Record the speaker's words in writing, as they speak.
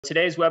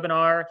Today's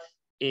webinar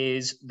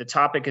the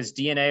topic is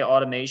DNA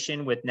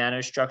automation with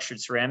nanostructured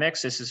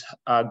ceramics. This is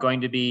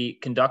going to be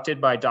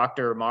conducted by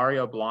Dr.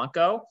 Mario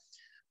Blanco.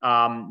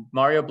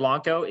 Mario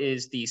Blanco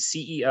is the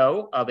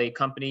CEO of a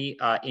company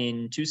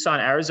in Tucson,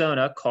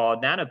 Arizona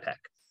called Nanopec.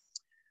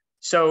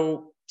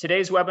 So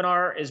today's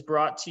webinar is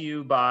brought to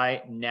you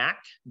by NAC,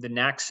 the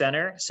NAC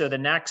Center. So the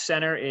NAC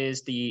Center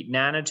is the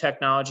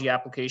Nanotechnology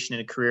Application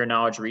and Career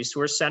Knowledge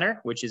Resource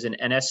Center, which is an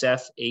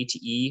NSF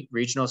ATE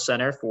regional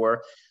center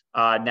for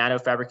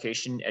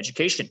nanofabrication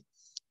education.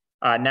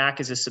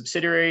 NAC is a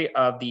subsidiary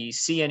of the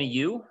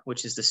CNEU,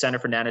 which is the Center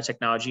for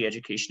Nanotechnology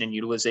Education and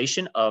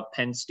Utilization of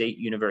Penn State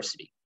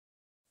University.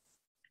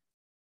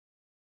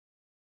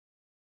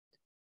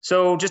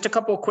 So just a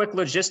couple of quick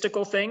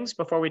logistical things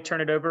before we turn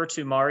it over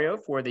to Mario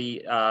for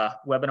the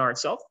webinar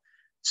itself.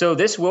 So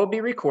this will be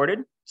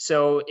recorded.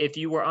 So if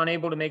you were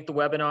unable to make the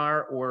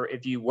webinar, or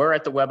if you were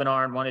at the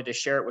webinar and wanted to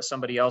share it with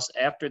somebody else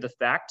after the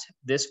fact,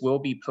 this will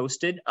be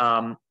posted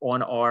on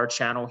our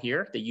channel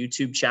here, the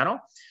YouTube channel.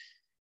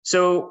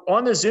 So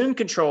on the Zoom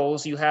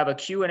controls, you have a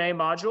Q&A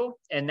module,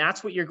 and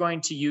that's what you're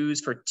going to use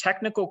for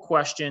technical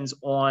questions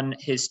on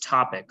his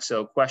topic.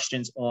 So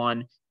questions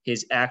on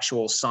his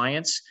actual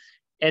science.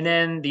 And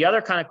then the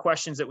other kind of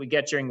questions that we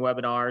get during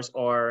webinars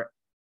are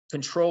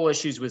control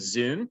issues with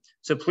Zoom.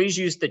 So please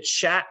use the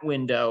chat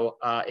window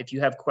if you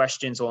have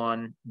questions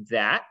on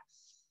that.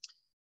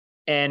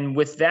 And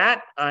with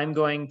that, I'm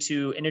going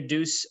to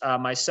introduce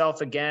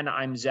myself again.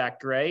 I'm Zach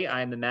Gray.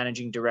 I'm the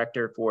Managing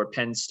Director for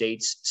Penn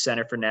State's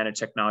Center for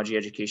Nanotechnology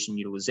Education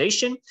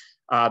Utilization.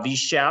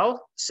 Vishal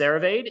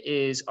Saravade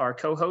is our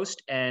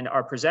co-host, and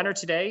our presenter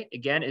today,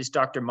 again, is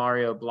Dr.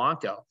 Mario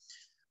Blanco.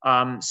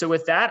 So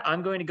with that,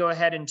 I'm going to go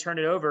ahead and turn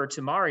it over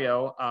to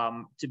Mario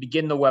to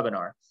begin the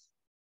webinar.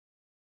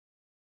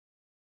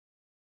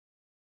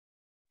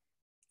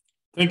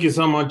 Thank you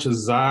so much,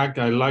 Zach.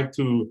 I'd like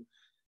to,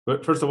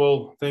 first of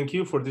all, thank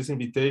you for this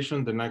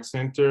invitation, the NAC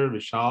Center,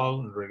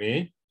 Vishal,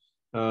 Renee.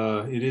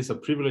 It is a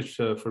privilege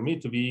for me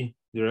to be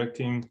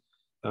directing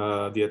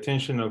the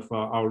attention of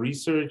our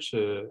research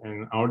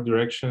and our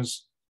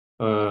directions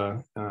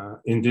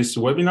in this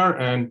webinar.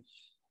 And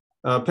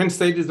Penn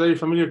State is very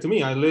familiar to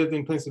me. I lived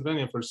in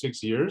Pennsylvania for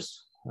 6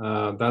 years.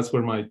 That's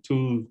where my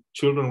two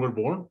children were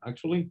born,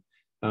 actually.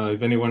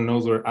 If anyone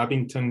knows where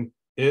Abington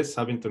is,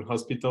 Abington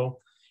Hospital,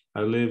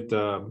 I lived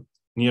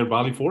near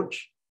Valley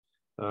Forge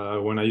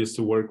when I used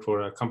to work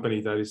for a company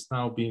that is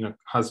now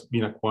has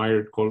been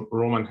acquired called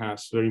Roman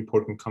Haas, very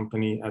important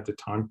company at the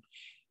time.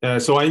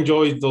 So I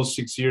enjoyed those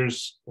 6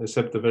 years,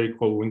 except the very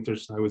cold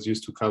winters. I was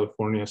used to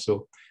California.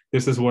 So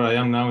this is where I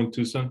am now in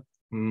Tucson,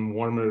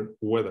 warmer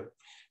weather.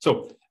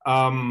 So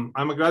I'm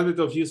a graduate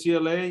of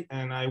UCLA,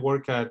 and I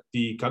work at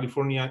the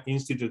California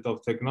Institute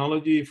of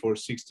Technology for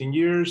 16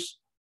 years.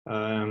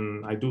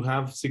 I do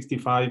have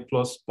 65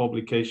 plus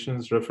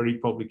publications, referee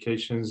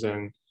publications,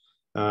 and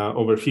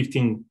over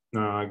 15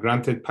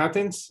 granted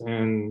patents.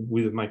 And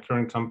with my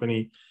current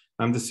company,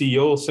 I'm the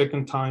CEO.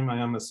 Second time I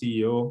am a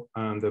CEO,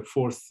 and the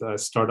fourth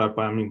startup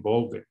I'm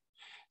involved in.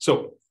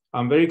 So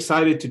I'm very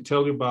excited to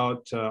tell you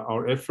about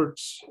our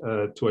efforts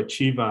to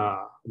achieve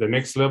the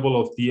next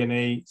level of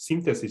DNA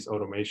synthesis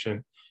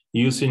automation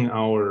using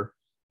our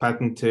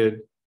patented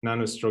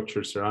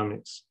nanostructured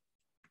ceramics.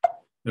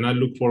 And I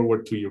look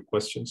forward to your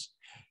questions.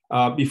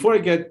 Before I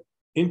get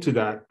into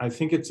that, I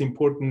think it's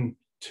important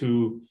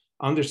to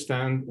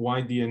understand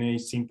why DNA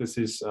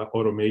synthesis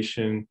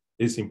automation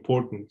is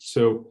important.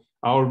 So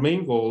our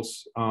main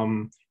goals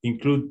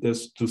include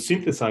this to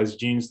synthesize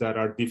genes that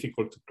are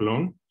difficult to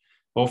clone.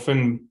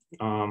 Often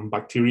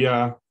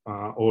bacteria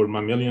or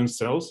mammalian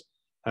cells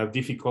have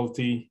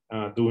difficulty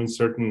doing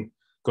certain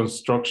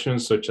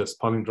constructions such as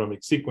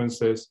palindromic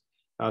sequences,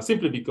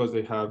 simply because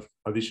they have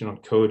additional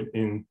code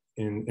in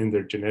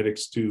their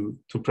genetics to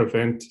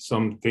prevent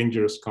some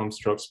dangerous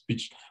constructs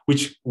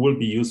which will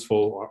be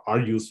useful or are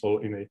useful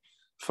in a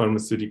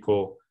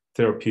pharmaceutical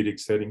therapeutic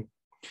setting.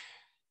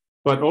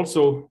 But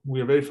also,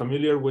 we are very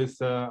familiar with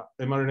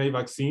mRNA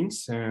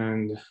vaccines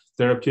and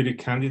therapeutic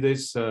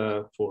candidates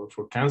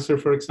for cancer,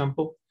 for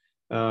example.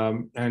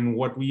 And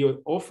what we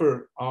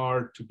offer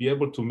are to be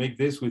able to make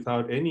this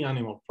without any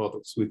animal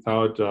products,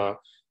 without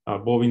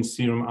bovine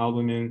serum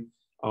albumin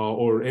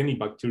or any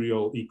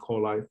bacterial E.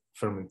 coli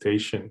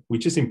fermentation,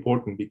 which is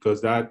important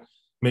because that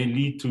may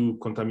lead to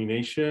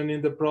contamination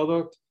in the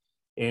product.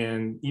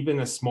 And even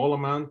a small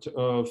amount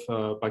of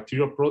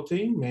bacterial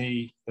protein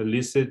may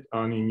elicit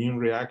an immune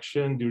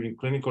reaction during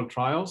clinical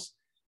trials.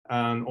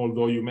 And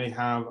although you may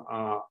have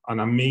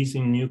an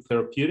amazing new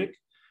therapeutic,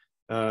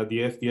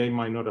 the FDA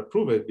might not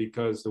approve it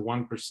because the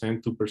 1%,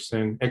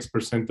 2%,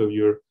 X% of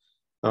your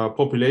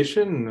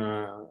population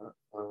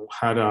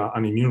had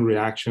an immune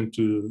reaction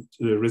to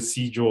the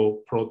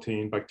residual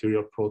protein,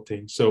 bacterial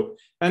protein. So,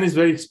 and it's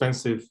very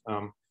expensive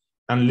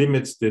and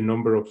limits the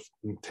number of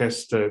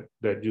tests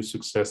that you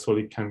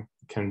successfully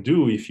can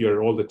do if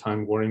you're all the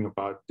time worrying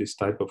about this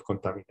type of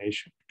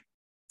contamination.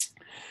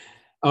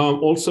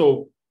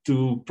 Also,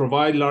 to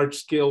provide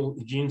large-scale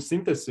gene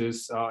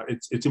synthesis,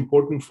 it's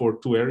important for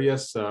two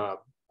areas.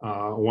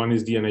 One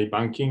is DNA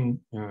banking.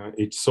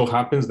 It so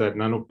happens that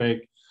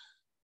Nanopec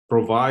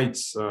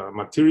provides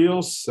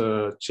materials,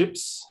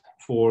 chips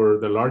for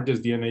the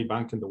largest DNA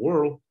bank in the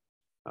world.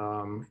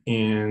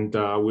 And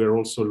we're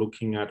also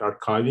looking at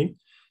archiving.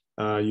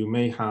 You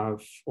may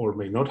have or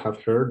may not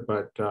have heard,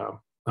 but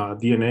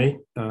DNA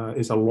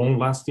is a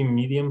long-lasting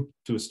medium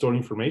to store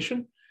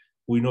information.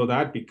 We know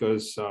that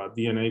because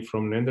DNA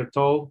from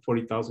Neanderthal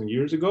 40,000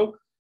 years ago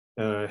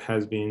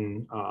has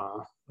been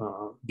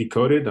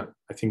decoded.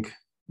 I think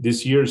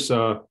this year's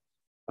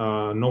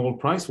Nobel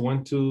Prize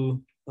went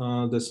to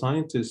the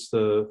scientist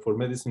for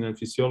medicine and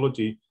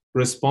physiology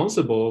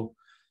responsible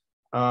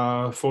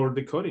for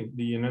decoding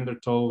the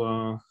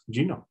Neanderthal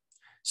genome.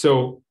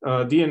 So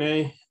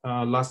DNA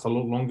lasts a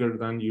lot longer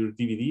than your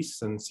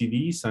DVDs and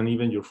CDs and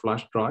even your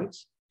flash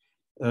drives.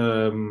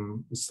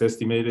 It's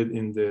estimated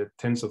in the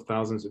tens of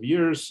thousands of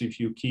years. If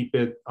you keep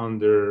it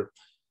under,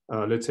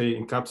 let's say,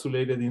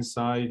 encapsulated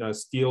inside a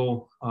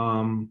steel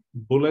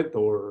bullet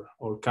or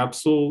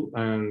capsule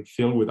and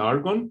filled with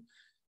argon,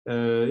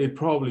 it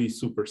probably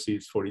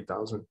supersedes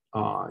 40,000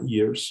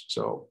 years.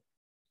 So,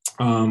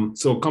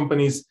 so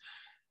companies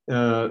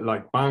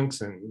like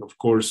banks and of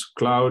course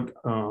cloud,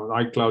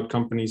 iCloud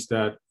companies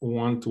that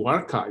want to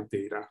archive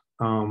data,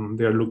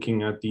 they're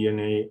looking at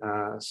DNA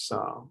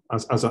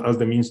as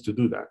the means to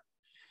do that.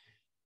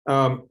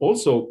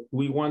 Also,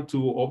 we want to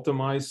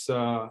optimize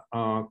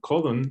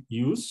codon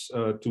use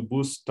to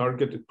boost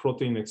targeted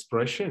protein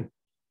expression,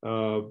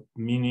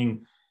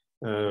 meaning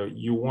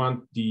you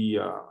want the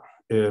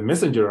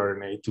messenger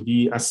RNA to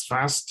be as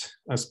fast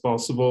as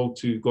possible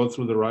to go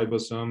through the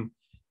ribosome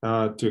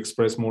to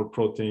express more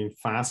protein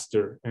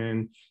faster.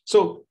 And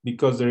so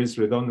because there is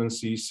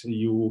redundancies,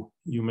 you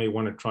may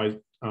want to try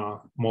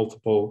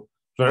multiple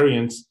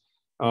variants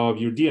of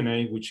your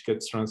DNA, which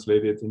gets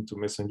translated into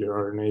messenger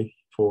RNA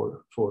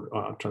for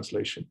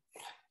translation.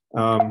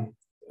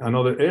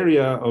 Another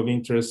area of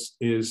interest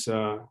is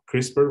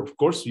CRISPR. Of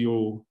course,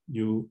 you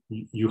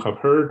have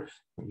heard,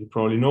 you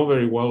probably know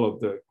very well of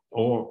the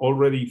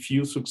already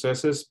few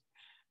successes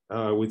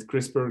with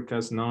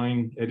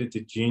CRISPR-Cas9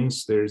 edited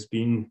genes. There's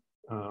been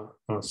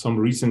some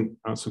recent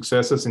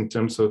successes in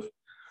terms of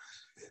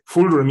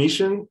full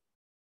remission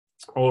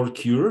or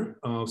cure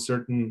of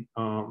certain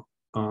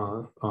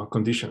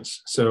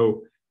conditions.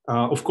 So,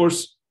 of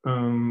course,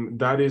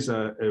 that is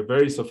a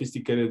very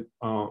sophisticated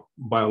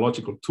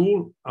biological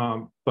tool,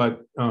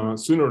 but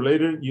sooner or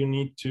later you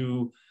need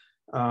to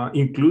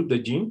include the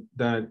gene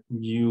that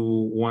you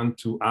want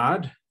to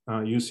add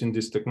using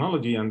this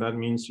technology, and that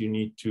means you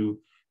need to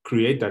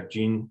create that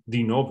gene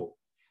de novo.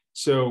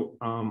 So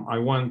I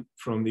want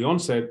from the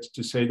onset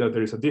to say that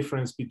there is a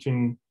difference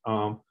between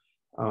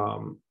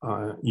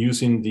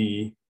using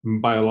the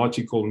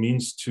biological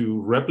means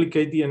to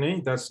replicate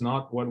DNA. That's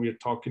not what we're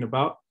talking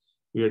about.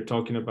 We are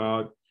talking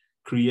about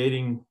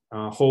creating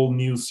whole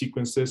new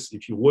sequences,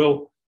 if you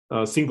will,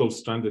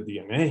 single-stranded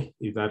DNA,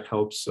 if that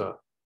helps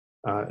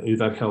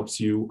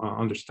you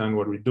understand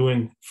what we're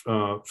doing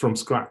from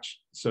scratch.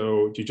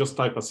 So you just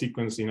type a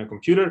sequence in a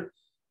computer,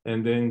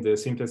 and then the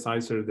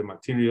synthesizer, the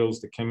materials,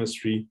 the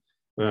chemistry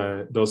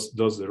does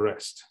the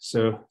rest.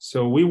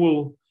 So we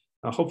will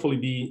hopefully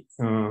be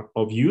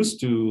of use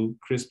to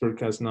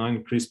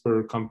CRISPR-Cas9,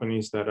 CRISPR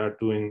companies that are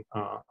doing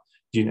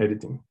gene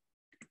editing.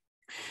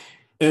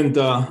 And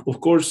of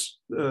course,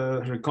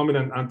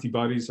 recombinant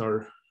antibodies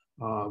are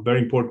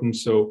very important.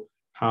 So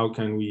how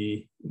can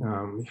we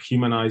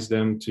humanize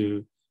them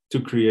to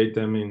create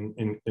them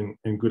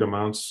in good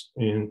amounts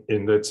in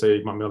let's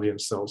say mammalian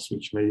cells,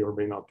 which may or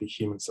may not be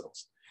human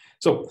cells.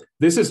 So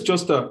this is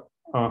just a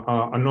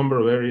number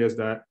of areas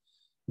that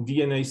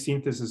DNA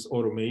synthesis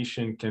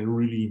automation can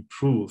really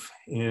improve.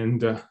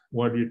 And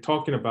what we're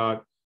talking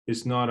about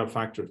is not a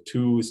factor of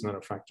 2, it's not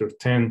a factor of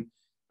 10.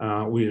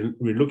 We're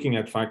looking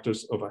at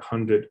factors of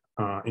 100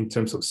 in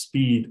terms of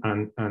speed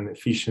and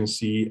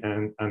efficiency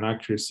and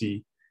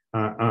accuracy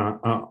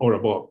or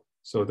above.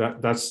 So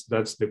that's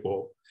the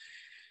goal.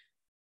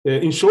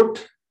 In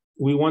short,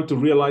 we want to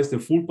realize the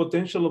full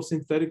potential of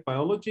synthetic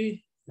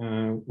biology,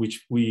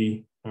 which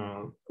we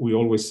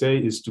always say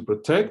is to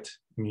protect,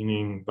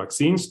 meaning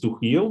vaccines, to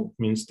heal,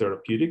 means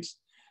therapeutics,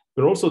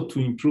 but also to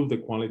improve the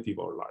quality of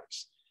our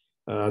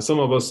lives. Some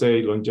of us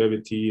say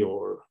longevity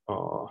or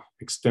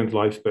extend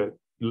life, but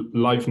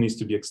life needs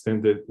to be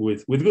extended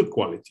with good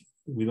quality.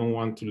 We don't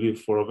want to live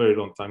for a very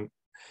long time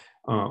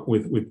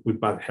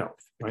with bad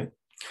health, right?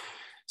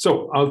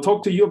 So I'll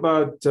talk to you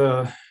about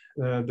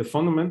the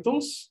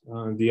fundamentals,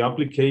 the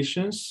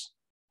applications.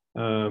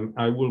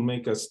 I will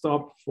make a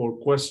stop for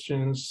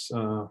questions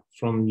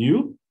from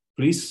you.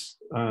 Please,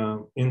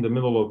 in the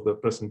middle of the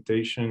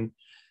presentation,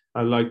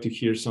 I'd like to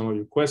hear some of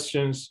your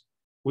questions.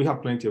 We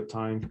have plenty of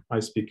time. I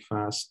speak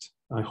fast.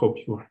 I hope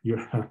you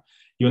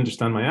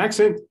understand my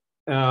accent.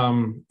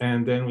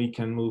 And then we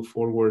can move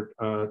forward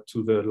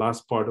to the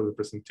last part of the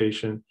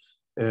presentation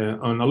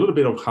on a little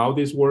bit of how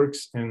this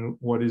works and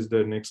what is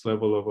the next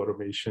level of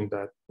automation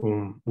that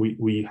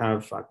we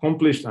have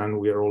accomplished, and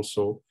we are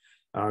also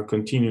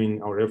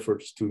continuing our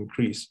efforts to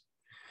increase.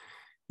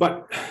 But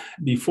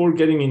before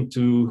getting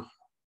into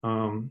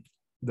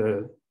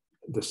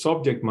the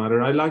subject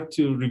matter, I like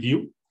to review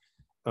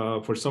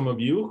for some of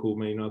you who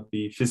may not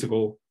be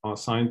physical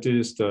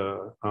scientists,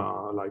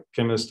 like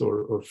chemists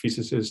or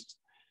physicists,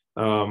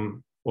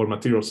 or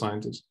material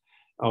scientists,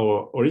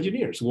 or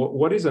engineers.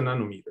 What is a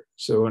nanometer?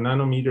 So a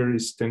nanometer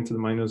is 10 to the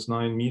minus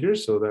 9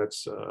 meters. So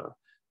that's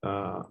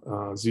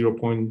 0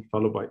 point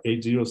followed by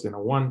 8 zeros, then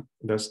a 1.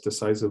 That's the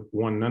size of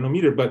 1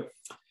 nanometer. But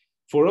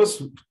for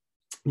us,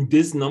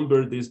 this number,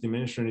 this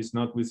dimension is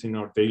not within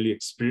our daily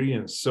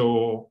experience.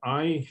 So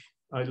I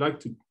like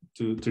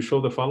to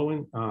show the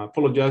following.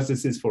 Apologize,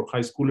 this is for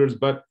high schoolers,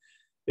 but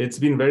it's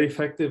been very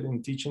effective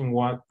in teaching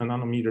what a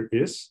nanometer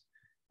is.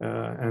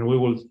 And we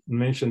will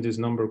mention this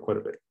number quite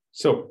a bit.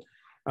 So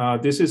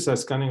this is a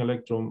scanning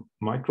electron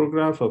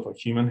micrograph of a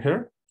human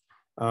hair.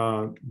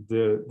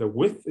 The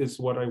width is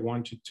what I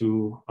want you to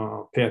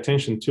pay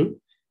attention to,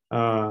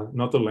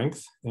 not the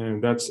length.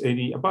 And that's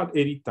about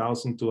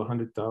 80,000 to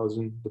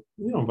 100,000,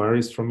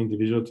 varies from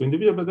individual to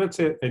individual, but that's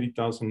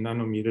 80,000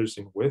 nanometers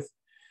in width.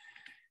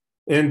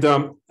 And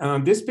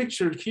this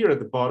picture here at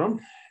the bottom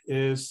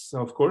is,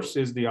 of course,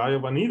 is the eye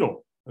of a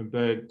needle.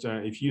 But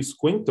if you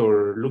squint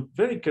or look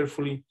very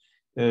carefully,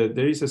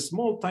 there is a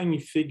small, tiny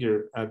figure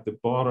at the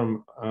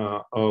bottom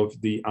of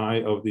the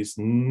eye of this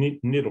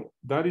needle.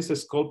 That is a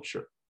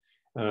sculpture.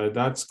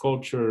 That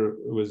sculpture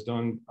was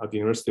done at the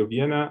University of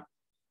Vienna,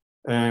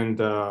 and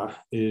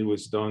it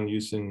was done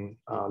using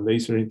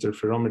laser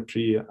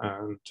interferometry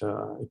and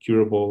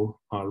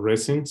curable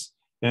resins.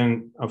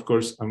 And of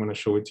course, I'm going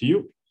to show it to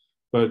you.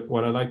 But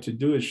what I like to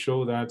do is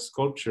show that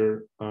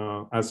sculpture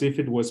as if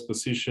it was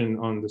positioned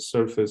on the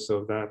surface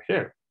of that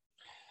hair.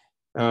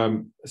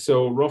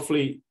 So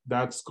roughly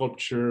that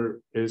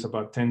sculpture is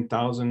about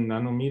 10,000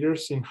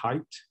 nanometers in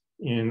height.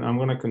 And I'm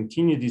going to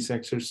continue this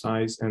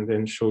exercise and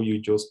then show you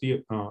just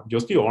the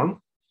arm.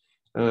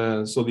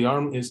 So the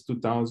arm is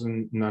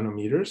 2,000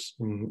 nanometers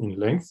in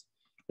length.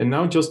 And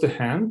now just the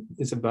hand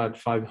is about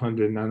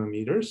 500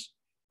 nanometers.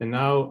 And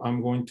now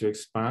I'm going to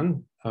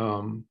expand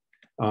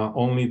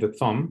only the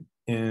thumb.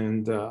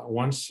 And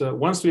once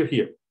we're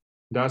here,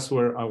 that's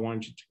where I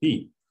want you to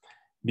be,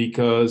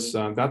 because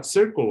that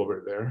circle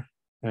over there,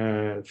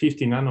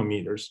 50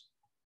 nanometers,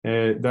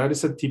 that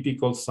is a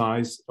typical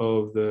size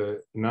of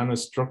the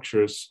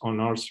nanostructures on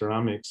our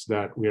ceramics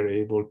that we are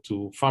able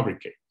to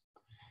fabricate.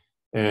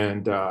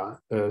 And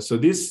so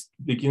this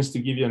begins to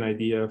give you an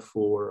idea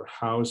for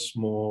how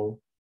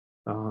small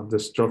the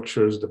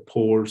structures, the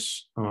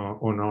pores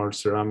on our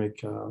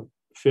ceramic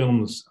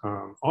films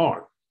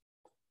are.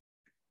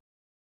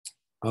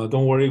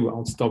 Don't worry,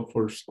 I'll stop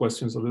for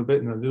questions in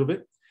a little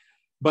bit.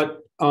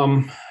 But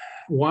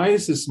why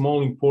is this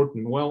small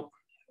important? Well,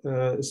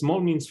 small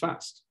means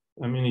fast.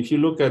 I mean, if you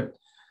look at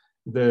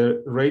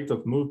the rate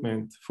of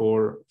movement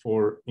for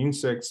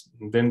insects,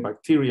 then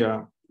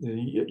bacteria,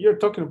 you're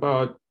talking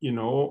about,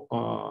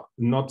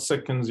 not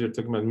seconds, you're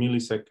talking about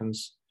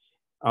milliseconds.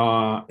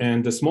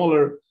 And the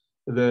smaller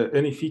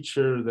any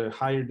feature, the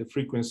higher the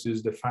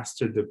frequencies, the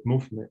faster the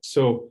movement.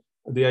 So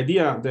the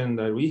idea then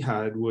that we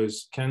had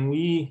was, can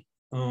we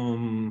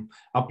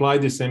apply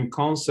the same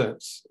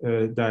concepts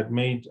that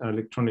made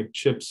electronic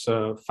chips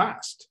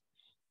fast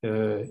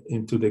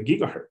into the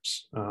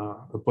gigahertz?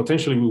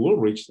 Potentially we will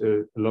reach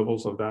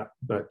levels of that,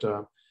 but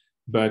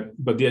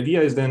the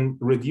idea is then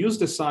reduce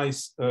the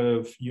size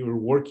of your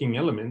working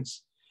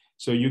elements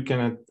so you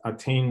can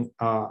attain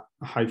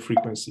high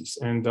frequencies.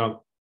 And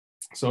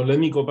so let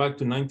me go back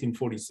to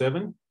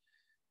 1947.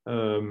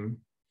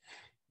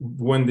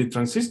 When the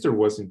transistor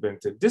was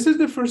invented. This is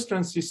the first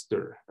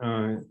transistor.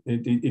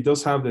 It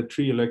does have the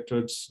 3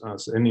 electrodes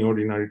as any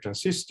ordinary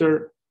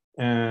transistor,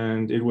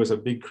 and it was a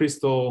big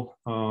crystal.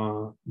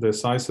 The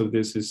size of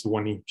this is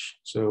 1 inch.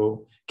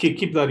 So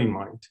keep that in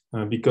mind,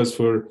 because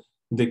for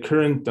the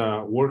current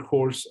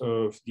workhorse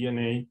of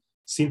DNA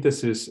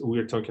synthesis,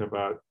 we're talking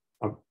about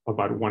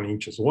 1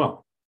 inch as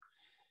well.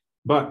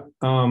 But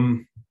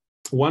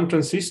 1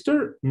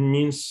 transistor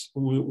means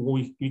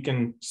we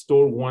can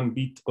store 1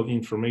 bit of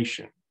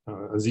information.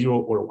 A 0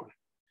 or a 1.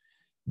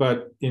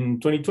 But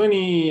in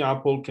 2020,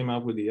 Apple came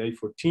out with the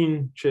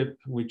A14 chip,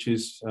 which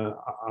is a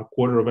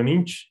 1/4 of an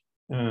inch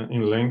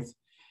in length.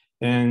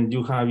 And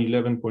you have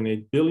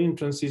 11.8 billion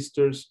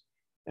transistors.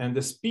 And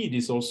the speed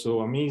is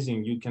also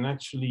amazing. You can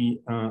actually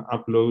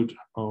upload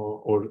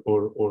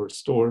or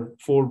store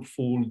 4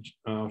 full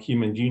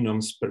human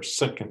genomes per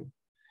second.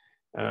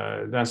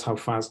 That's how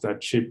fast that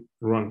chip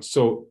runs.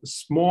 So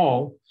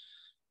small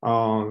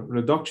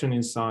reduction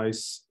in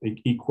size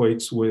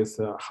equates with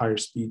higher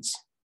speeds.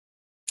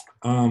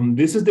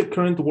 This is the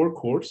current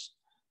workhorse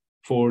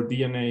for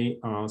DNA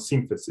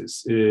synthesis.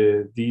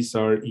 These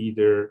are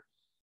either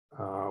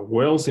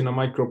wells in a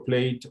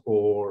microplate,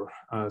 or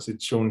as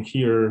it's shown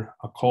here,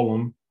 a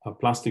column, a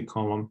plastic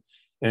column,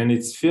 and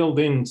it's filled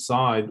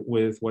inside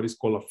with what is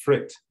called a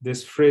frit.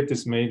 This frit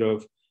is made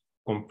of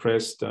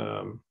compressed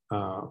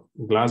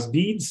glass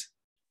beads.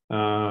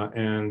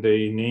 And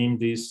they named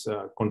this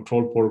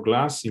control pore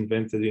glass,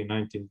 invented in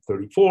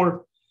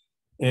 1934.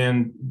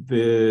 And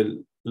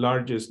the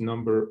largest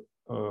number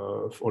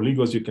of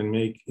oligos you can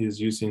make is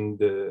using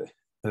the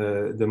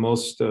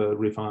most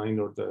refined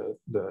or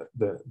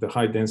the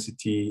high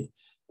density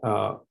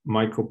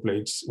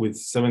microplates with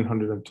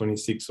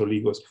 726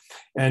 oligos.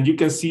 And you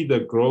can see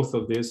the growth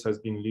of this has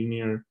been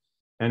linear,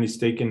 and it's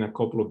taken a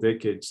couple of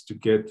decades to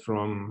get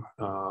from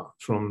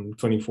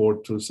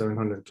 24 to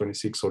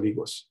 726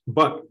 oligos.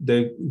 But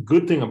the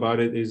good thing about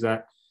it is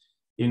that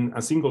in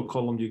a single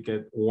column, you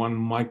get 1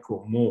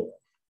 micromole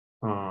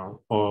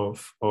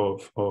of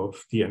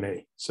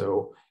DNA.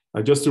 So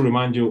just to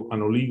remind you, an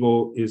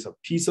oligo is a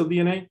piece of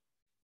DNA.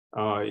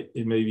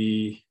 It may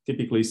be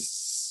typically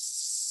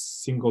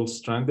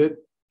single-stranded,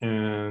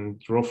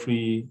 and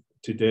roughly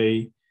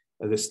today,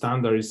 the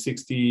standard is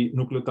 60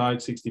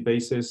 nucleotides, 60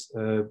 bases,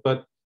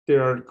 but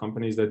there are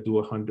companies that do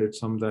 100,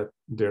 some that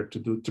dare to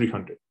do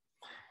 300.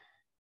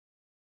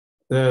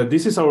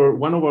 This is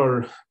one of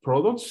our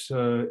products.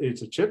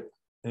 It's a chip,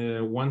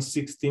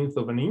 1/16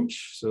 of an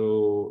inch,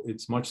 so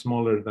it's much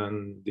smaller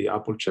than the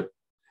Apple chip.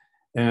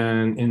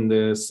 And in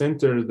the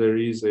center, there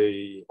is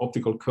a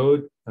optical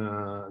code.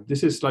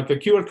 This is like a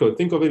QR code.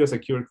 Think of it as a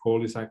QR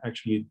code. It's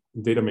actually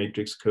data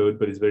matrix code,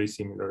 but it's very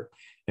similar.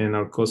 And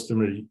our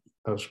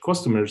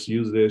customers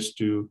use this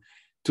to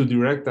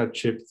direct that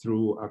chip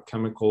through a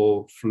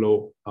chemical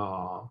flow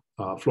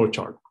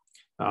chart.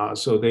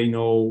 So they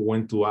know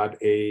when to add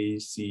A,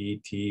 C,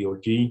 T, or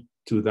G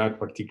to that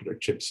particular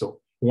chip. So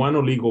 1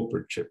 oligo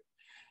per chip.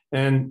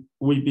 And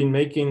we've been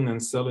making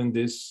and selling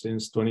this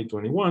since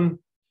 2021.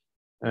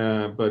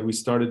 But we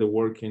started the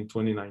work in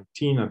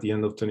 2019, at the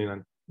end of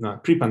 2019,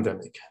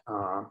 pre-pandemic.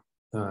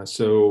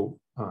 So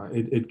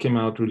it came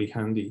out really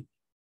handy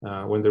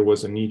when there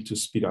was a need to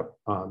speed up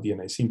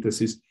DNA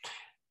synthesis.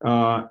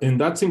 In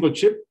that single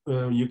chip,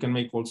 you can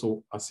make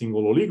also a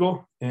single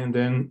oligo, and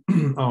then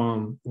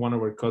one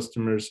of our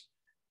customers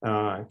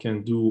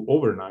can do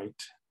overnight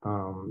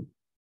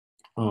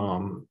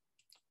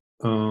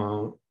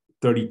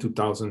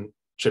 32,000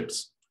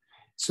 chips.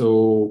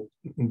 So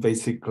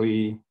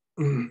basically,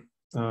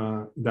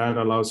 that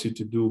allows you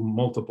to do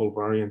multiple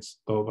variants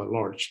of a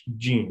large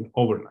gene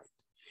overnight.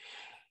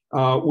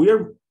 We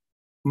are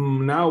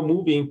now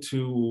moving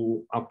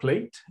to a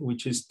plate,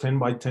 which is 10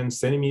 by 10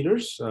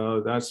 centimeters.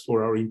 That's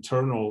for our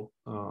internal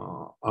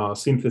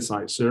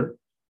synthesizer.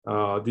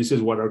 This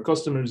is what our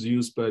customers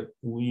use, but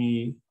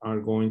we are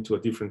going to a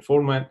different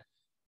format.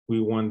 We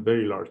want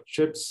very large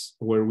chips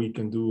where we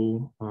can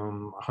do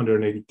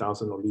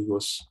 180,000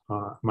 oligos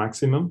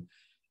maximum.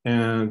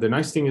 And the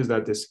nice thing is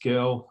that the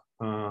scale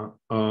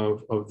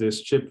of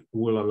this chip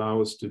will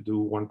allow us to do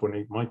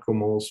 1.8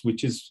 micromoles,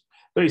 which is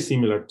very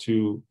similar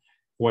to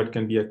what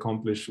can be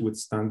accomplished with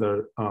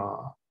standard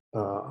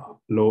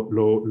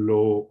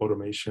low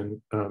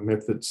automation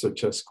methods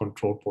such as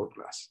control port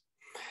glass.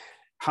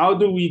 How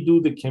do we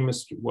do the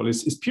chemistry? Well,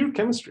 it's pure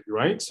chemistry,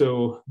 right?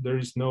 So there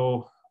is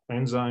no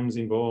enzymes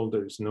involved,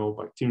 there is no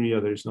bacteria,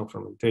 there is no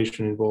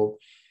fermentation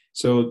involved.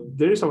 So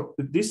there is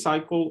this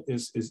cycle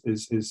is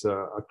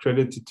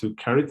accredited to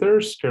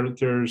Cariters.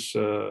 Cariters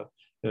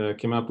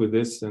came up with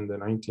this in the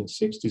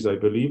 1960s, I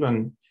believe,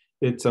 and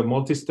it's a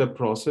multi-step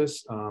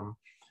process.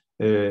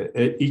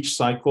 Each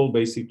cycle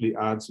basically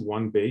adds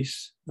 1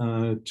 base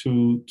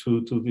to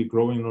the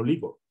growing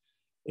oligo.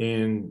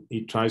 And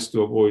it tries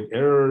to avoid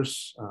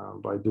errors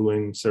by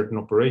doing certain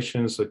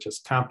operations, such as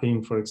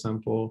capping, for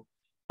example,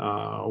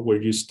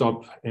 where you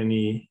stop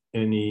any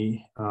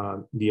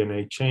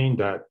DNA chain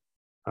that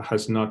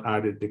has not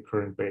added the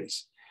current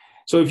base.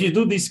 So if you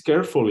do this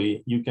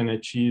carefully, you can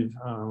achieve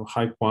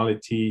high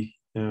quality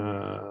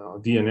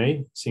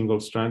DNA,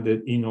 single-stranded,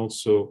 and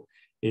also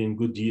in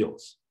good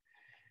yields.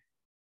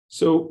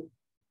 So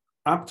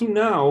up to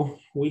now,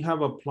 we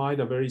have applied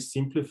a very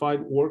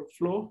simplified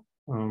workflow.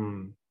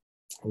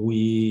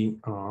 We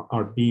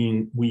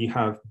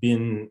have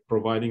been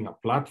providing a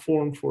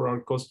platform for our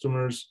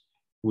customers,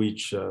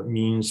 which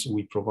means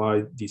we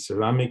provide the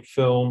ceramic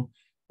film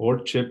or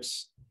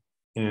chips.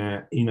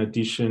 In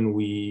addition,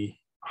 we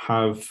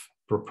have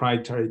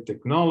proprietary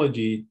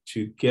technology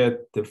to get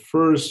the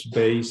first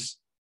base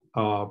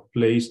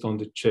placed on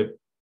the chip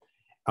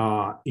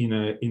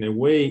in a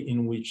way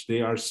in which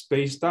they are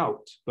spaced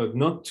out, but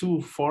not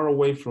too far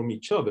away from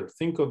each other.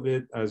 Think of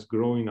it as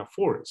growing a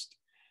forest.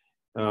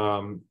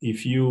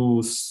 If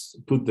you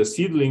put the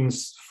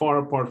seedlings far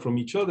apart from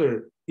each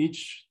other,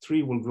 each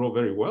tree will grow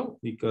very well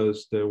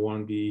because there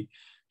won't be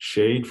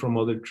shade from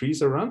other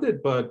trees around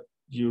it, but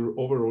your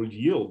overall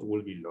yield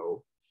will be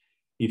low.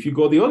 If you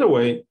go the other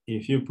way,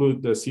 if you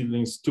put the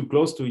seedlings too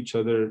close to each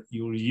other,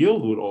 your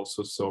yield will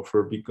also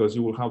suffer because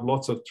you will have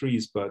lots of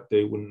trees, but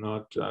they will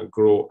not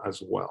grow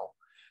as well.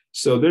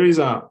 So there is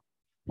a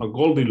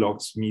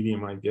Goldilocks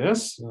medium, I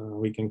guess,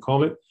 we can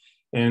call it.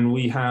 And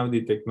we have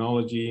the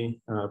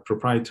technology,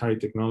 proprietary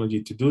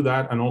technology to do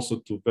that, and also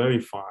to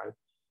verify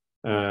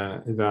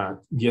that,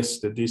 yes,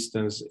 the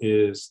distance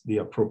is the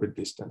appropriate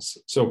distance.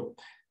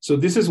 So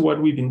this is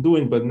what we've been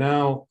doing, but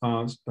now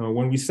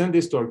when we send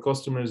this to our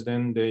customers,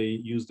 then they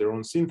use their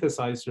own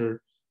synthesizer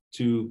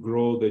to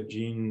grow the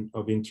gene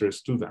of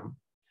interest to them.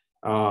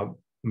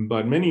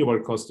 but many of our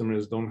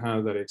customers don't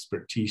have that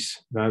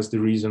expertise. That's the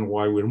reason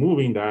why we're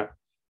moving that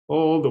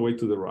all the way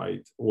to the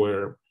right,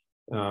 where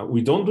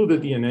we don't do the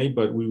DNA,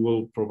 but we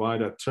will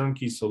provide a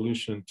turnkey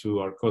solution to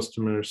our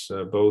customers,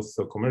 both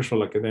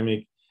commercial,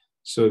 academic,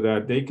 so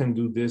that they can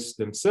do this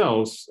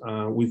themselves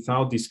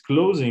without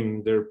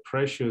disclosing their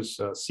precious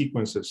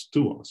sequences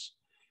to us.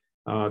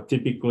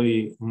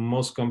 Typically,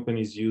 most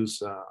companies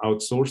use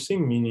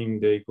outsourcing, meaning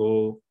they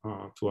go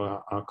to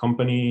a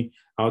company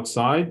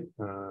outside.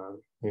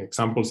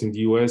 Examples in the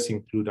US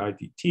include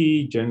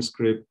IDT,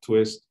 GenScript,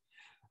 Twist.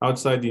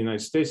 Outside the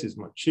United States is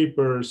much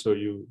cheaper, so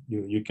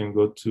you can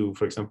go to,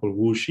 for example,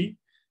 WuXi,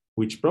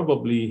 which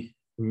probably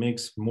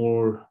makes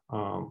more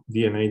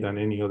DNA than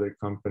any other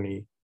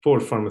company for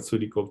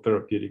pharmaceutical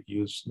therapeutic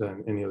use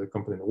than any other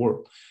company in the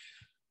world.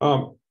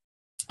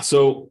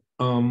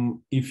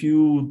 If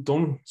you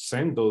don't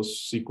send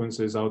those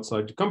sequences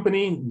outside the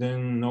company,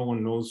 then no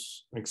one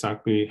knows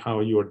exactly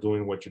how you are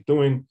doing what you're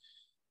doing,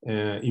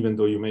 even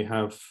though you may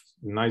have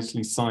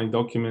nicely signed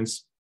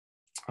documents.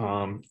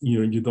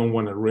 You don't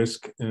want to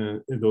risk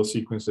those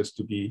sequences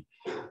to be,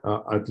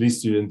 at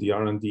least during the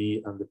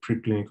R&D and the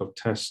preclinical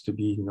tests, to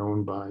be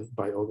known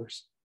by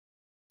others.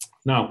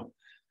 Now,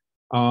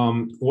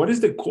 what is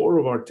the core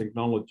of our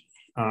technology?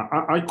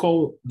 I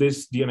call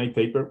this DNA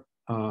paper.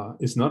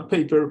 It's not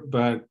paper,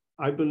 but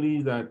I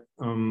believe that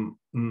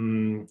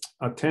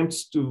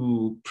attempts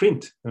to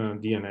print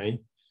DNA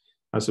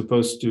as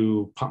opposed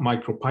to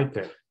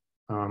micropipette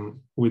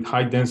with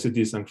high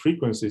densities and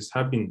frequencies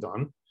have been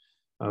done.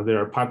 There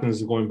are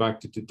patents going back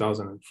to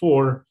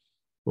 2004,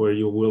 where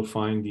you will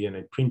find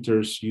DNA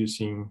printers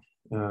using,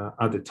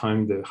 at the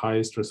time, the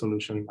highest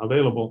resolution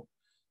available,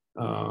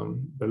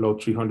 below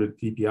 300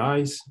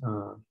 dpi,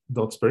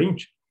 dots per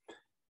inch.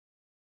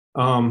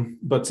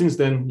 But since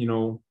then,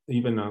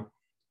 even a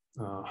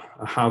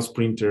house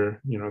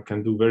printer,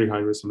 can do very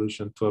high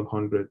resolution,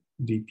 1200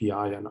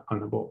 dpi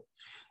and above.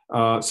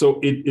 So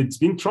it's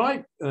been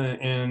tried,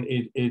 and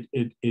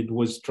it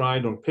was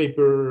tried on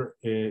paper,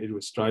 it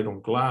was tried on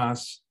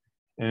glass,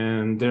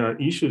 and there are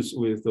issues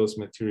with those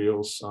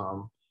materials.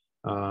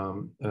 On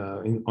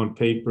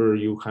paper,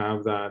 you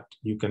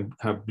can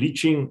have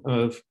bleaching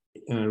of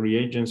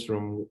reagents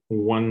from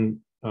one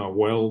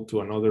well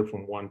to another,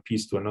 from one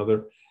piece to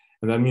another,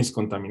 and that means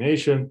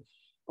contamination.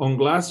 On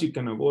glass, you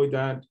can avoid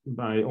that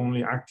by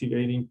only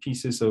activating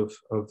pieces of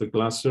the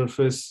glass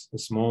surface,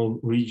 small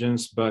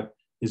regions, but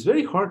it's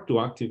very hard to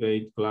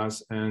activate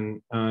glass,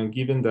 and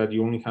given that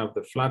you only have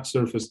the flat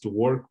surface to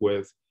work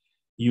with,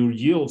 your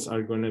yields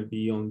are going to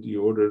be on the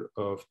order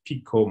of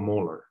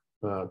picomolar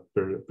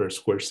per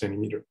square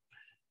centimeter.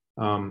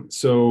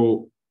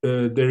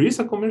 There is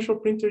a commercial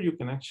printer you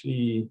can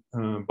actually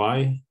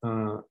buy,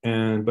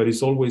 but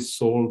it's always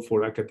sold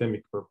for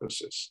academic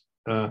purposes.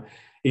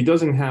 It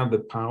doesn't have the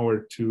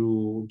power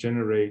to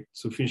generate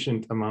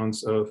sufficient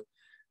amounts of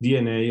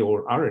DNA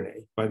or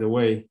RNA. By the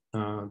way,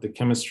 the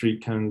chemistry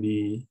can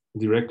be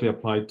directly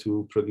applied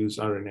to produce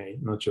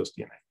RNA, not just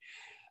DNA.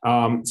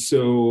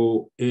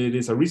 So it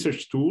is a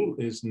research tool.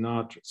 It's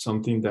not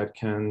something that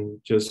can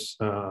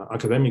just,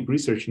 academic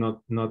research,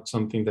 not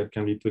something that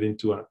can be put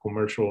into a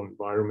commercial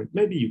environment.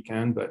 Maybe you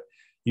can, but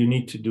you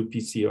need to do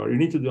PCR. You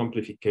need to do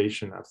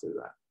amplification after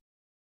that.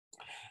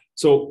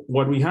 So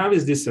what we have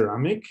is this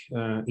ceramic.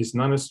 It's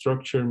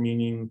nanostructure,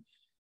 meaning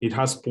it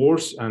has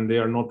pores and they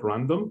are not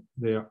random.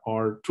 They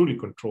are truly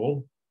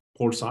controlled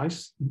pore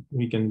size.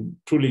 We can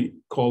truly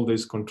call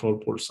this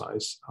controlled pore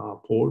size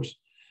pores.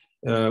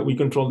 We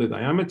control the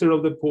diameter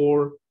of the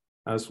pore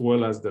as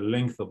well as the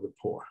length of the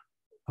pore.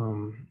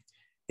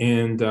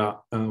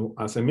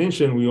 As I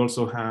mentioned, we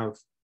also have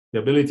the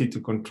ability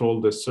to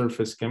control the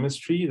surface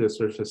chemistry, the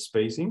surface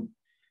spacing.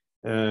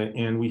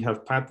 And we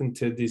have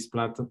patented this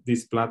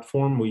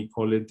platform. We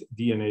call it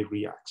DNA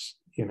Reacts.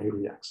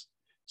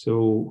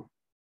 So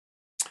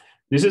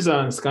this is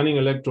a scanning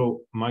electron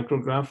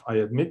micrograph. I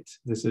admit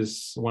this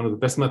is one of the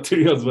best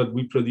materials that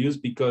we produce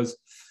because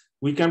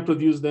we can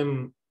produce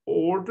them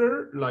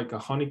order like a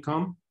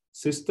honeycomb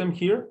system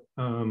here,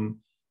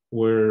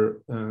 where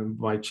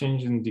by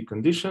changing the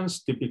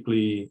conditions,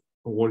 typically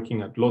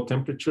working at low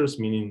temperatures,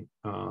 meaning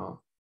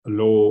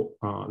low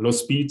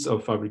speeds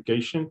of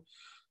fabrication,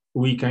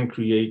 we can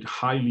create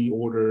highly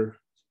ordered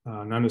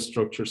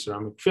nanostructured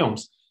ceramic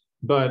films.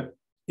 But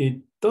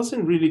it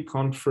doesn't really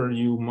confer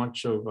you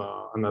much of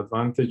an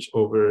advantage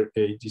over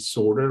a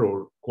disorder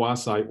or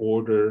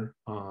quasi-order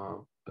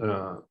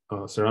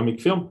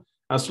ceramic film.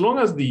 As long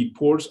as the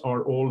pores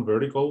are all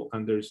vertical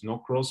and there's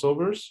no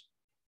crossovers,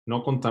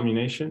 no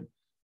contamination,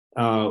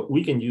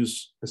 we can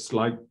use a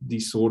slight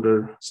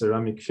disorder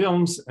ceramic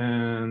films,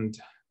 and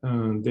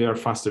they are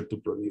faster to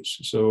produce.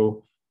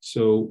 So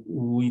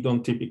we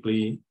don't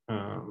typically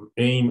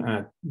aim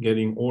at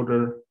getting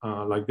order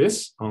like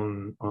this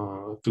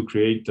to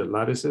create the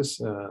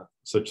lattices,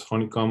 such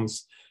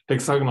honeycombs.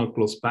 Hexagonal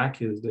close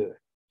pack is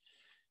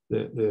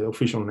the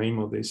official name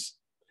of this.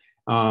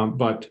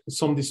 But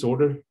some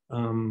disorder,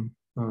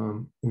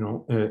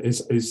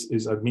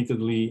 is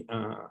admittedly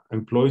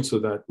employed so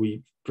that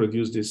we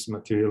produce this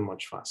material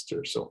much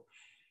faster. So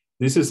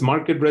This is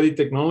market-ready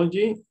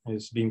technology.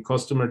 It's been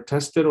customer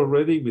tested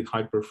already with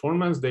high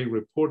performance. They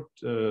report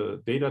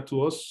data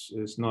to us.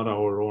 It's not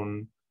our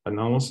own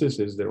analysis,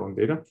 it's their own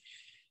data.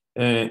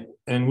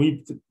 And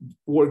we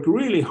work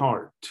really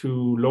hard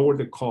to lower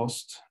the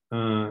cost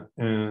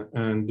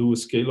and do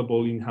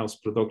scalable in-house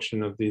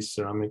production of this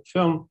ceramic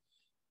film.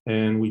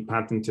 And we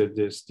patented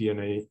this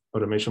DNA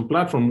automation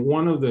platform.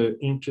 One of the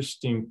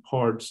interesting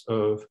parts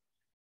of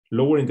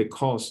lowering the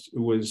cost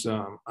was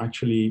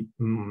actually,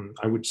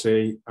 I would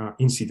say,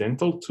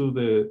 incidental to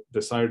the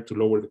desire to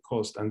lower the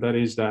cost. And that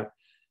is that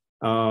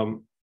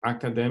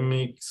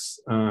academics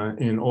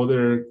and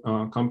other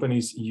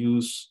companies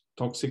use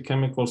toxic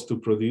chemicals to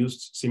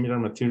produce similar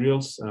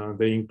materials.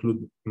 They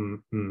include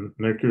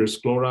mercurous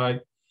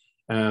chloride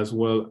as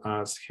well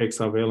as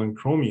hexavalent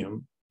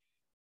chromium.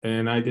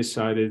 And I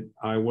decided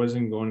I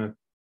wasn't going to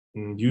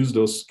use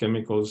those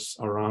chemicals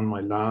around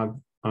my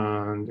lab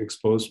and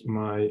expose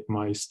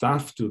my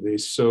staff to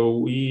this. So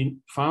we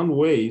found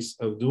ways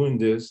of doing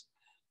this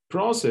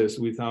process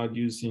without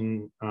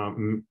using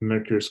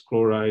mercurous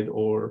chloride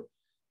or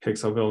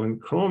hexavalent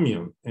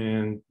chromium.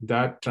 And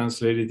that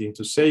translated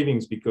into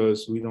savings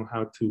because we don't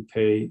have to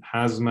pay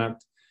hazmat,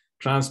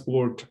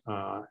 transport,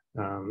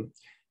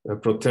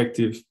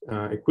 protective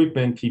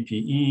equipment,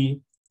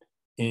 PPE,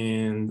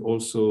 and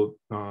also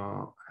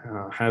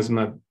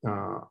hazmat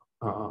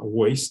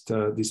waste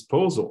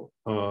disposal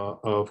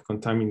of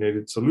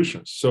contaminated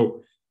solutions.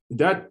 So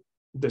that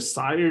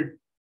desire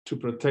to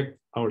protect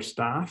our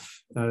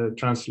staff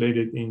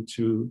translated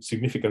into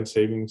significant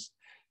savings.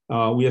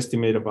 We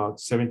estimate about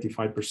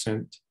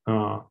 75%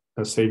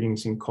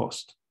 savings in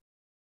cost.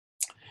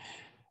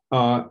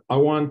 I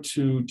want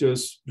to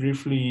just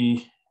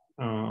briefly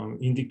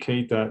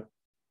indicate that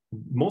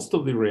most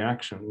of the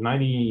reaction,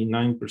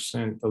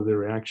 99% of the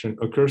reaction,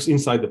 occurs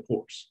inside the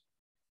pores.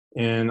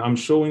 And I'm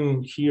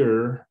showing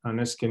here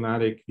an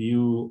schematic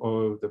view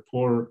of the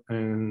pore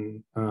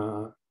and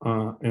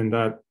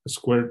that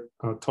square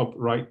top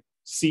right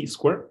C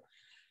square.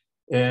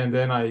 And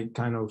then I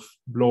kind of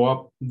blow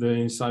up the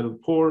inside of the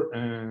pore,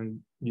 and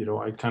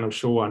I kind of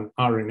show an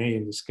RNA,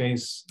 in this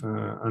case,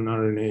 an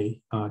RNA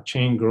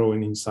chain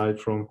growing inside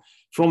from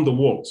the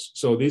walls.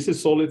 So this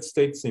is solid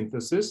state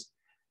synthesis.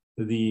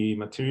 The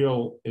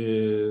material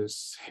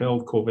is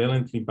held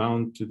covalently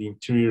bound to the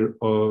interior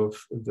of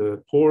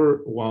the pore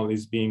while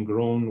it's being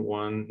grown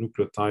one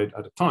nucleotide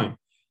at a time.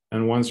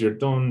 And once you're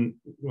done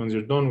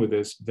with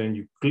this, then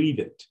you cleave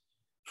it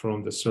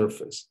from the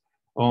surface.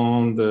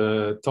 On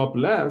the top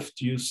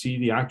left, you see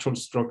the actual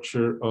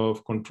structure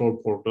of control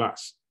pore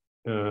glass.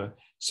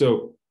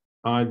 So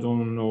I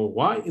don't know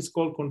why it's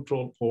called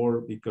control pore,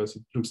 because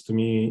it looks to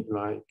me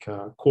like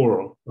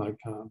coral, but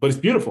it's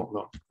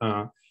beautiful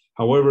though.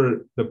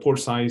 However, the pore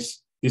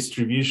size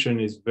distribution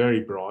is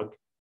very broad,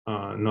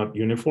 not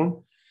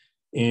uniform.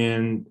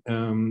 And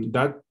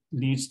that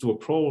leads to a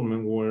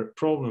problem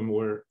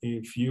where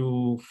if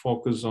you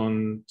focus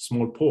on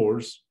small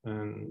pores,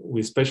 and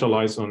we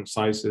specialize on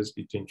sizes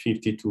between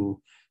 50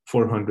 to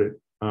 400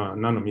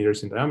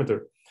 nanometers in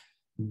diameter,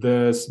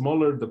 the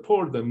smaller the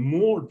pore, the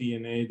more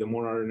DNA, the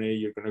more RNA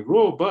you're going to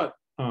grow, but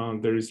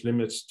there is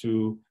limits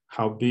to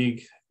how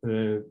big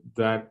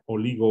that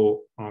oligo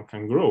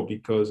can grow,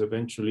 because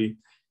eventually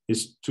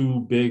it's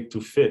too big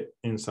to fit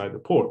inside the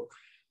pore.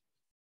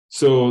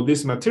 So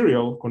this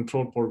material,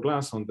 control pore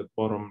glass on the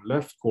bottom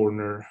left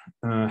corner,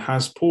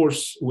 has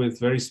pores with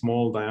very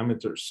small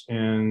diameters,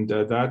 and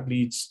that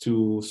leads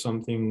to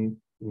something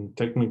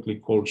technically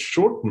called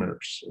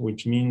shortmers,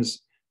 which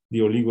means the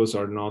oligos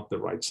are not the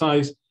right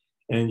size,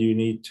 and you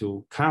need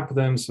to cap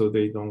them so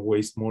they don't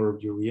waste more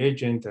of your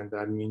reagent, and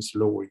that means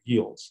lower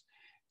yields.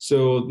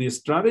 So the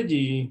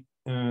strategy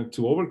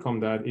to overcome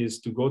that is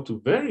to go to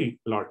very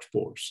large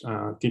pores,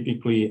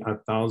 typically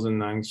 1,000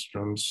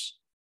 angstroms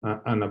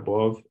and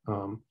above,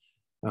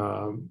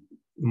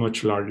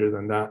 much larger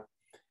than that.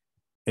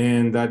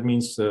 And that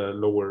means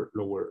lower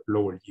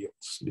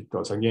yields,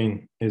 because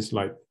again, it's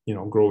like,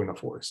 growing a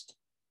forest.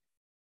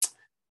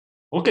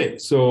 Okay,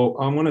 so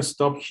I'm gonna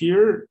stop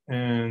here,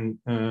 and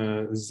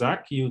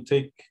Zach, you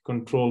take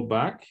control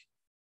back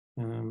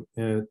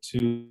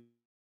to.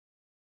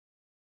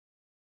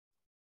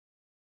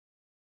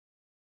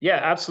 Yeah,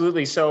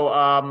 absolutely.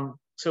 So,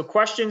 so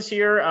questions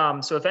here.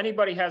 So if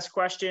anybody has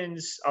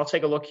questions, I'll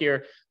take a look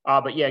here.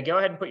 But yeah, go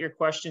ahead and put your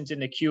questions in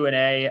the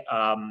Q&A.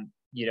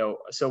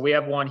 So we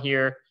have one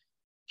here.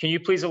 Can you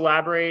please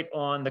elaborate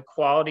on the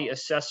quality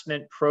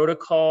assessment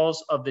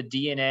protocols of the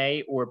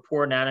DNA or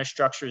pore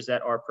nanostructures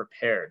that are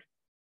prepared?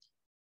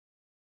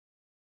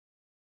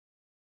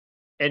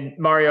 And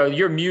Mario,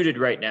 you're muted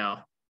right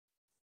now.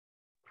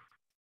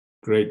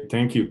 Great,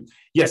 thank you.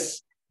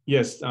 Yes,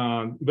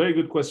 very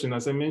good question.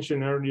 As I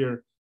mentioned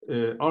earlier,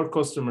 our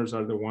customers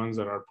are the ones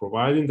that are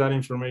providing that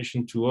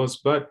information to us,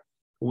 but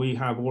we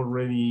have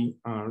already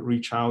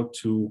reached out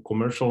to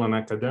commercial and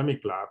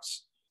academic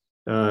labs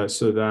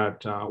so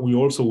that we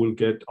also will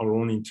get our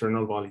own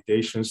internal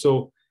validation.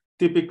 So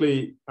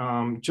typically,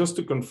 just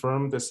to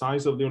confirm the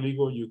size of the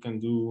oligo, you can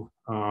do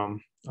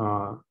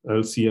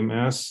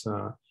LCMS,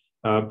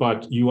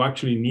 but you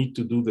actually need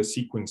to do the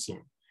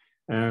sequencing.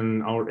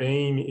 And our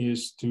aim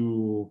is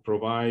to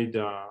provide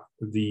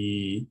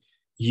the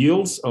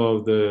yields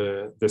of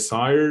the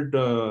desired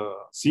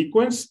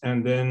sequence,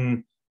 and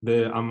then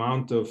the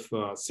amount of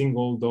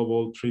single,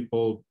 double,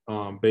 triple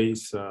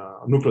base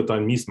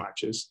nucleotide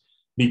mismatches.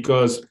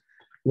 Because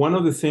one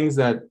of the things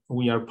that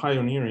we are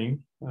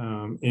pioneering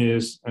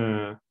is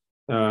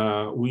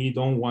we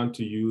don't want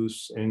to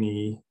use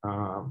any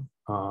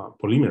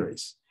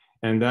polymerase.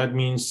 And that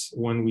means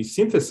when we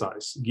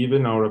synthesize,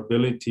 given our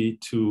ability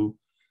to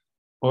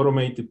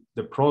automate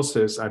the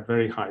process at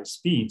very high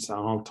speeds, and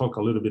I'll talk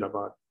a little bit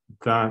about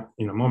that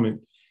in a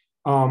moment,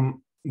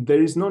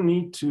 there is no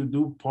need to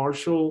do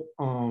partial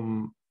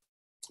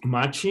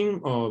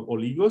matching of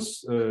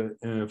oligos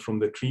from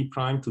the 3'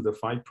 to the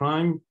 5'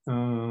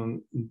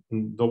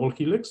 double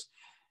helix.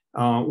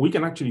 We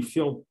can actually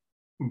fill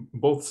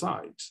both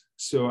sides.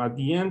 So at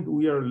the end,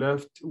 we are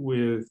left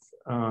with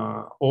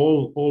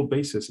all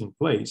bases in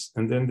place,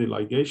 and then the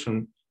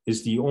ligation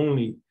is the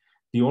only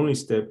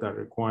step that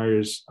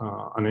requires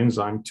an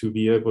enzyme to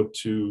be able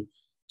to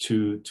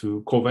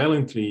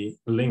covalently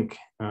link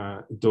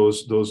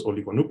those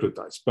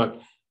oligonucleotides. But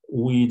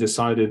we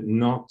decided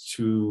not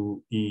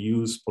to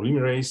use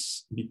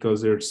polymerase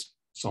because there's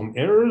some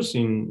errors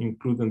in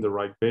including the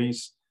right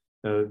base.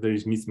 There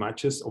is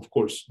mismatches. Of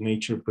course,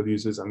 nature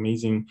produces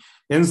amazing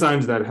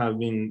enzymes that have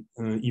been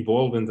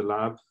evolved in the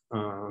lab,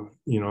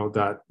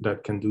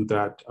 that can do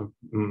that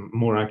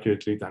more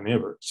accurately than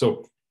ever.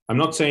 So I'm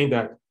not saying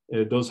that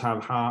those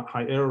have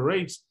high error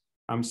rates.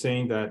 I'm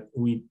saying that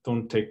we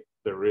don't take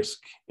the risk,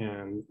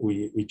 and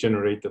we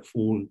generate the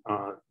full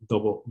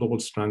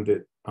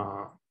double-stranded,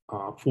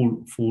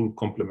 full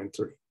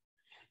complementary.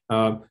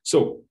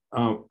 So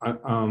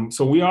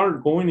we are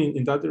going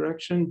in that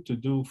direction to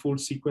do full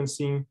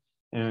sequencing.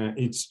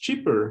 It's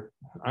cheaper,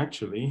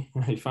 actually.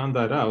 I found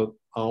that out,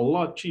 a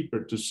lot cheaper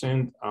to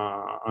send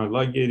a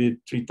ligated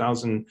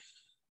 3,000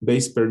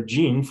 base per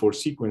gene for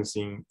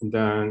sequencing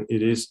than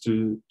it is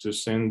to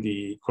send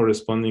the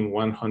corresponding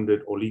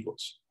 100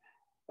 oligos.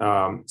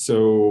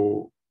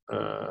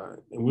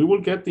 We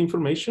will get the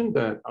information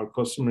that our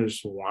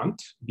customers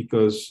want,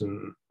 because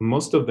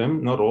most of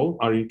them, not all,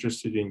 are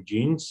interested in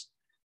genes,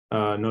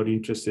 not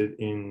interested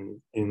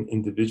in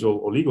individual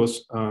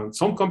oligos.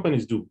 Some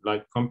companies do,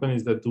 like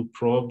companies that do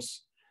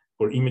probes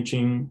for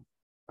imaging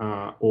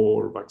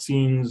or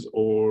vaccines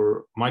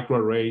or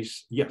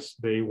microarrays. Yes,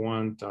 they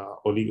want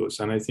oligos.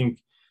 And I think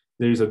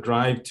there is a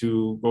drive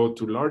to go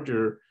to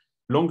longer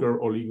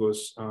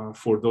oligos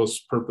for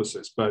those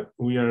purposes. But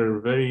we are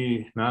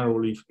very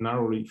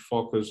narrowly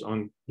focused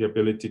on the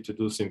ability to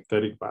do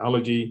synthetic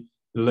biology.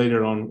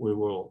 Later on, we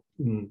will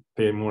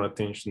pay more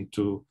attention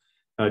to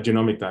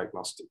genomic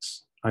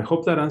diagnostics. I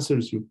hope that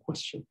answers your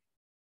question.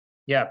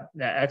 Yeah,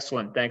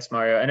 excellent. Thanks,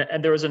 Mario.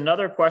 And there was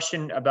another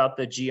question about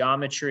the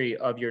geometry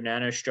of your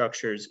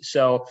nanostructures.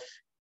 So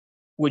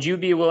would you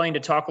be willing to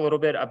talk a little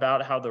bit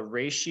about how the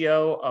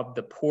ratio of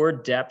the pore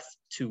depth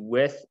to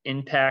width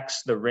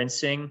impacts the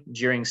rinsing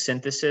during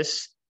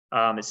synthesis?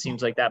 It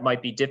seems like that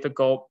might be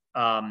difficult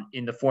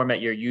in the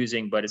format you're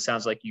using, but it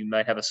sounds like you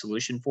might have a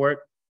solution for it.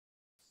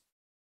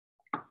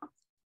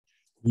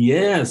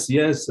 Yes,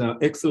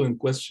 excellent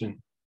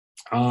question.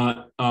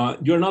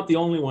 You're not the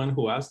only one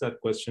who asked that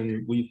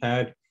question. We've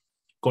had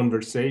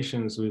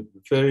conversations with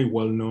very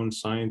well-known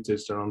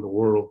scientists around the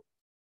world,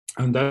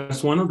 and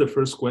that's one of the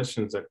first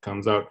questions that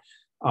comes out.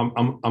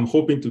 I'm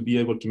hoping to be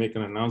able to make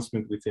an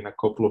announcement within a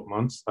couple of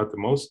months at the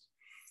most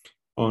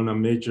on a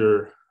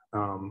major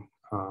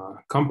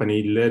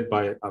company led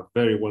by a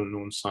very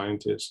well-known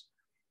scientist.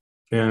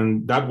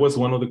 And that was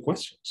one of the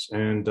questions.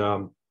 And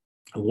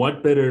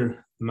what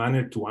better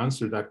manner to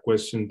answer that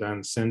question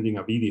than sending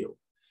a video?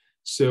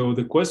 So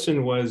the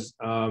question was,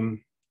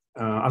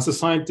 as a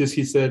scientist,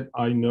 he said,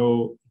 I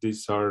know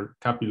these are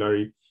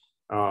capillary,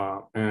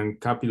 and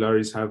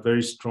capillaries have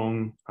very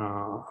strong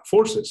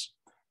forces.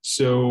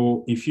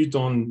 So if you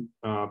don't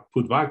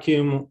put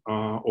vacuum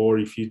or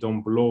if you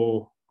don't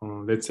blow,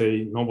 let's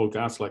say, noble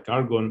gas like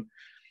argon,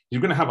 you're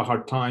going to have a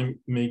hard time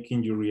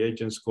making your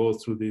reagents go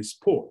through these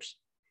pores.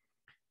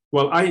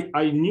 Well,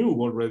 I knew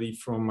already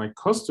from my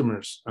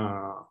customers'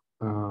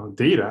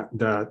 data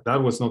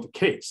that was not the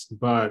case,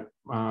 but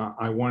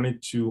I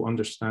wanted to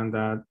understand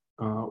that.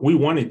 We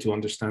wanted to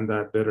understand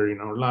that better in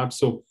our lab.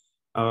 So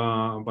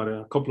about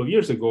a couple of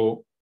years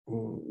ago,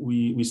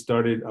 we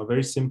started a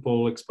very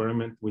simple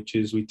experiment, which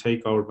is we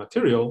take our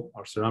material,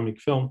 our ceramic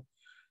film.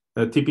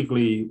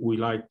 Typically, we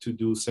like to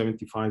do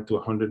 75 to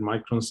 100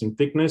 microns in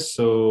thickness.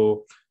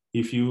 So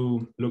if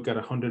you look at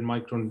 100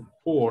 micron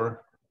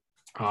pore,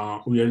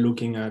 we are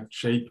looking at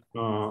shape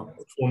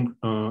form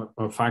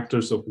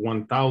factors of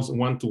 1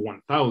 to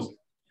 1,000.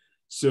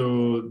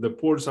 So the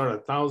pores are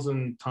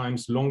 1,000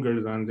 times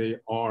longer than they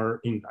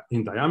are in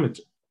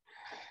diameter.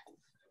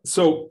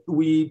 So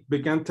we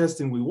began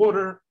testing with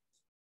water.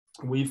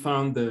 We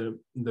found the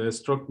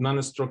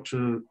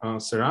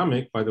nanostructured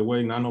ceramic. By the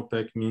way,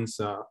 Nanopec means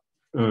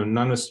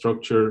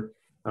nanostructure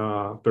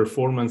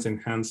performance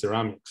enhanced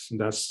ceramics.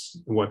 That's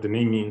what the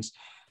name means.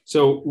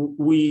 So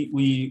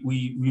we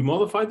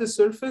modify the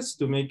surface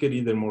to make it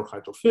either more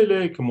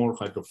hydrophilic, more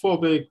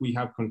hydrophobic. We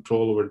have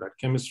control over that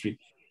chemistry.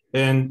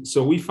 And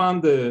so we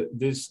found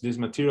this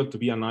material to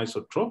be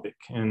anisotropic,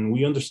 and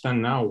we understand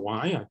now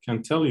why. I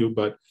can't tell you,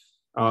 but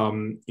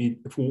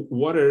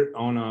water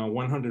on a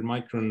 100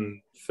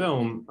 micron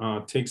film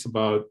takes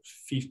about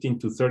 15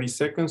 to 30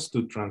 seconds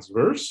to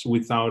transverse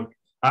without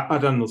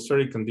at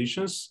atmospheric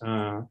conditions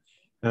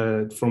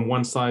from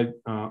one side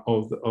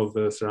of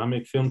the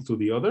ceramic film to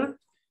the other.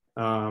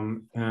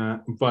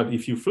 But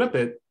if you flip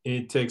it,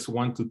 it takes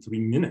 1 to 3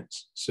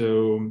 minutes.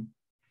 So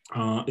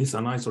it's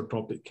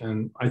anisotropic,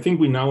 and I think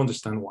we now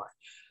understand why.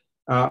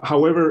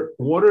 However,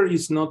 water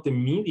is not the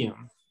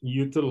medium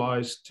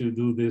utilized to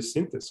do this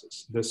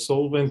synthesis. The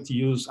solvent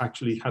used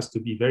actually has to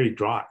be very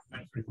dry,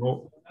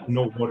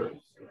 no water.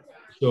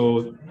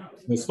 So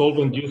the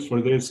solvent used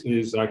for this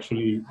is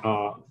actually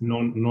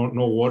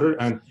no water,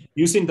 and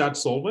using that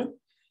solvent,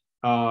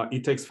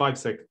 it takes 5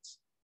 seconds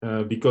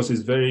because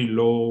it's very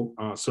low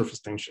surface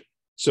tension.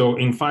 So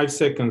in 5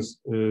 seconds,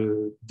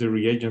 the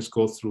reagents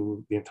go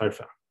through the entire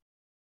film.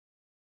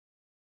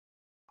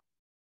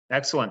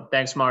 Excellent.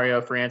 Thanks,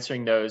 Mario, for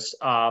answering those.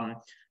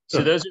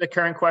 So those are the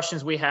current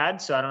questions we had.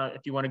 So I don't know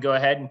if you want to go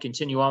ahead and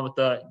continue on with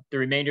the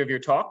remainder of your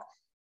talk.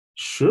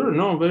 Sure.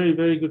 No, very,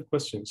 very good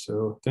question.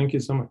 So thank you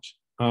so much.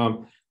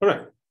 All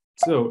right.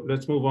 So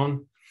let's move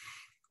on.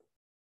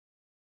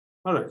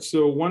 All right. So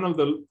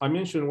I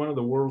mentioned one of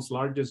the world's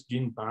largest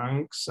gene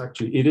banks.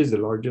 Actually, it is the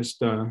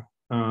largest.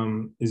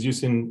 Is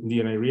using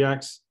DNA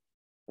reacts.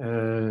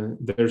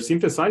 Their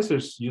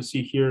synthesizers, you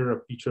see here a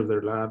picture of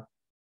their lab.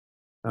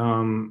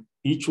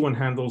 Each one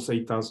handles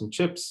 8,000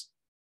 chips,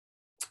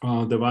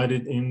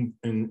 divided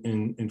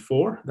in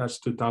 4. That's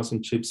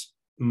 2,000 chips.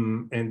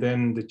 And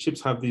then the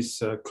chips have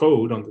this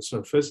code on the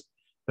surface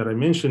that I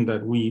mentioned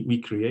that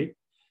we create,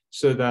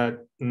 so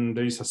that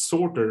there is a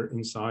sorter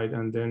inside,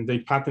 and then they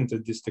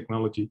patented this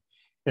technology,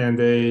 and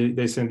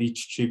they send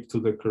each chip to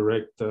the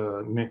correct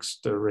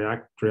next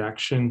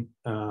reaction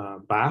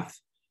bath,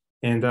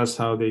 and that's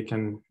how they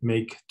can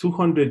make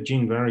 200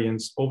 gene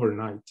variants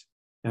overnight.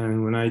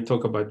 And when I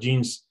talk about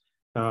genes,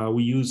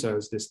 we use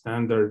as the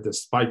standard the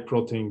spike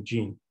protein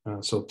gene,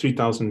 so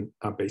 3,000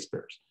 base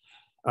pairs.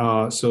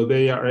 So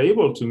they are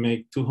able to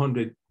make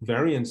 200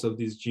 variants of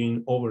this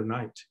gene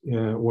overnight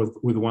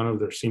with one of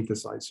their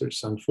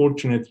synthesizers.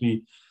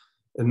 Unfortunately,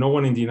 no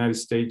one in the United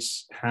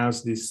States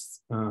has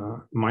this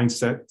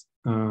mindset.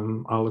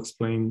 I'll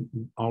explain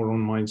our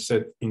own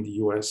mindset in the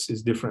US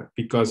is different,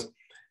 because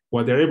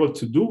what they're able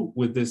to do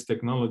with this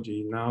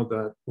technology now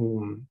that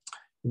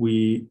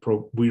we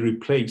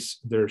replace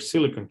their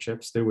silicon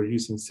chips, they were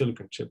using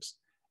silicon chips,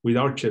 with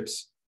our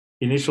chips.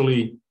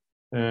 Initially,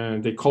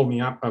 they called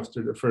me up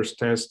after the first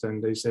test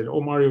and they said,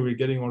 "Oh, Mario,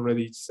 we're getting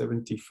already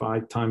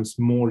 75 times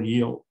more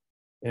yield."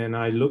 And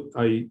I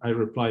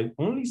replied,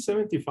 "Only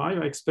 75?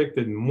 I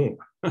expected more."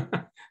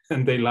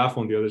 And they laugh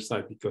on the other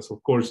side, because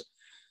of course,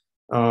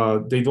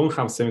 they don't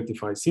have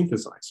 75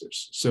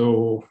 synthesizers.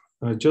 So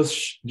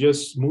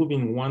just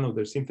moving one of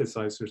their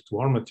synthesizers to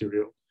our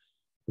material,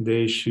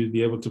 they should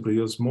be able to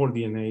produce more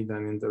DNA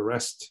than in the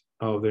rest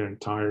of their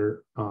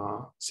entire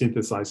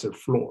synthesizer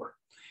floor.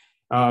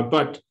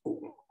 But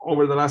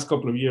over the last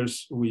couple of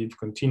years, we've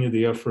continued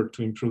the effort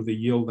to improve the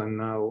yield, and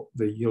now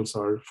the yields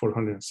are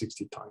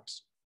 460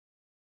 times.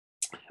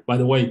 By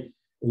the way,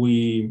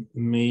 we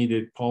made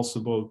it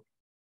possible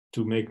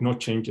to make no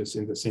changes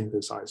in the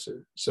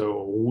synthesizer.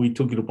 So we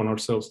took it upon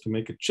ourselves to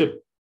make a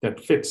chip that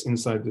fits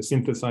inside the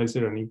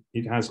synthesizer, and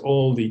it has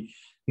all the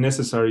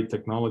necessary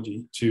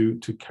technology to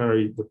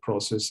carry the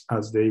process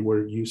as they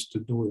were used to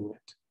doing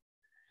it.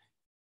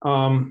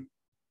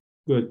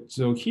 Good.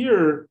 So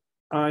here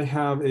I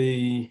have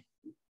a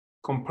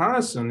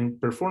comparison, in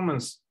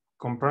performance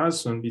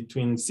comparison,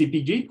 between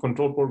CPG,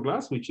 control pore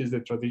glass, which is the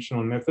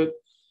traditional method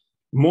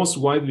most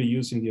widely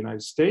used in the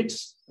United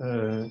States.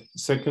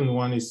 Second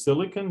one is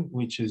silicon,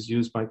 which is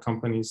used by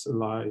companies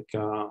like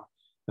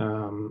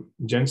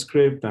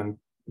GenScript and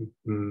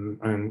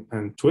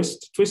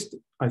Twist. Twist,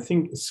 I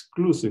think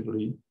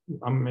exclusively,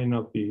 I may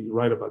not be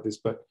right about this,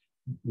 but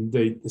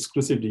they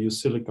exclusively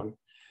use silicon.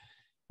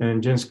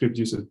 And GenScript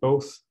uses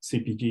both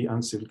CPG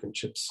and silicon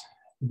chips.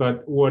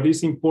 But what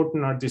is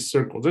important are these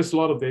circles. There's a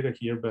lot of data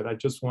here, but I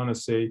just want to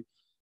say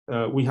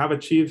we have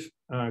achieved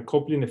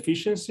coupling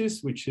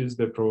efficiencies, which is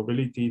the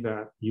probability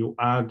that you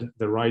add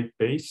the right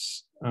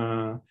base,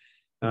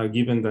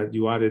 given that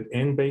you added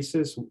n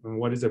bases.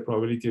 What is the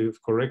probability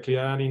of correctly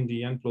adding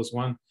the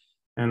n+1?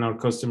 And our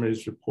customer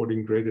is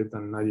reporting greater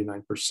than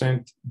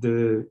 99%.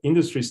 The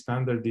industry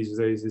standard these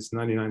days is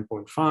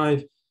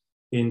 99.5.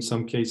 In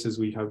some cases,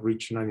 we have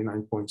reached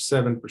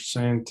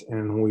 99.7%,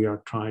 and we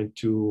are trying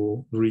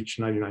to reach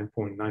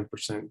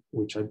 99.9%,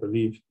 which I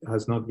believe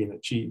has not been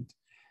achieved.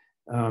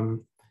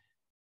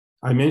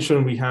 I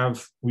mentioned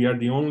we are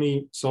the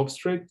only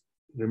substrate.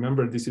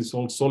 Remember, this is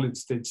all solid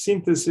state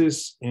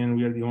synthesis, and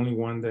we are the only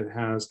one that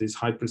has this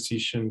high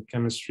precision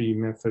chemistry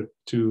method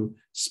to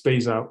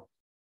space out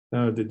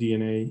the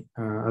DNA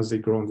as they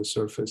grow on the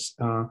surface.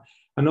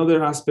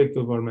 Another aspect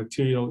of our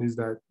material is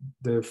that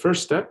the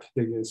first step,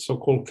 the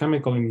so-called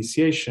chemical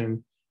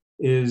initiation,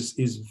 is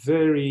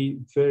very,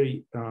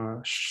 very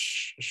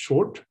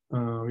short.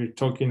 We're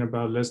talking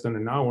about less than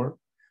an hour,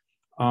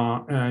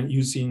 and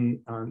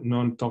using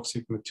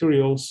non-toxic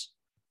materials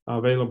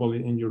available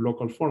in your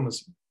local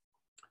pharmacy.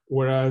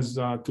 Whereas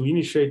to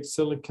initiate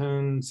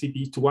silicon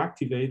CPE, to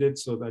activate it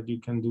so that you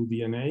can do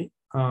DNA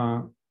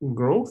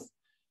growth,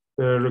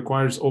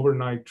 requires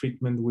overnight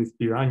treatment with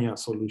piranha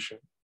solution.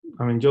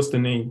 I mean, just the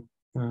name,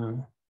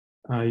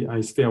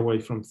 I stay away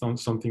from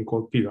something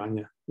called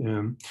piranha.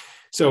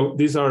 So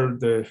these are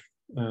the,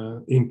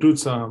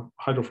 includes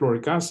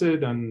hydrofluoric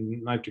acid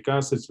and nitric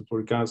acid,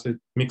 sulfuric acid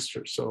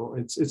mixture. So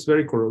it's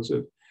very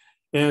corrosive.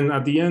 And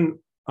at the end,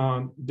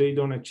 they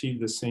don't achieve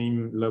the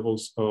same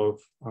levels of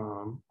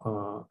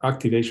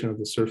activation of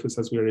the surface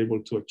as we are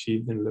able to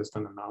achieve in less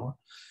than an hour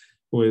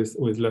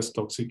with less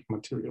toxic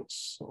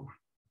materials. So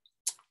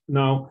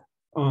now,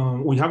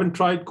 we haven't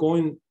tried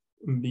going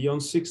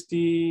beyond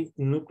 60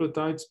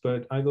 nucleotides,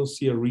 but I don't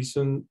see a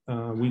reason.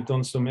 We've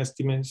done some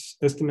estimates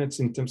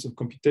in terms of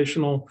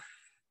computational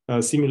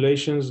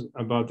simulations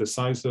about the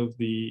size of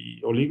the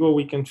oligo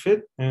we can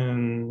fit,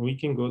 and we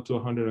can go to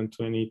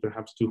 120,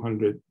 perhaps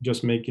 200.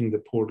 Just making the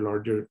pore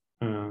larger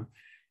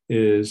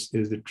is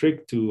the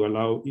trick to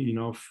allow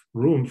enough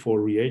room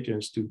for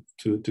reagents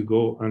to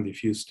go and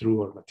diffuse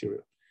through our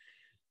material.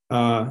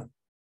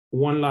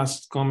 One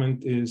last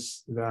comment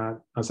is that,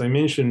 as I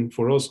mentioned,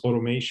 for us,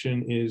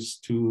 automation is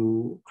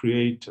to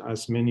create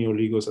as many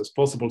oligos as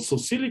possible. So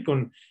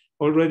silicon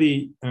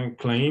already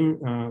claim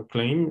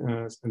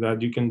that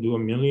you can do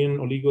 1 million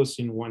oligos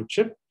in one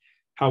chip.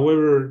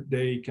 However,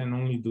 they can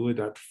only do it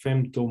at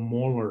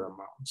femtomolar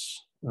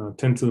amounts,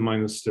 10 to the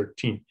minus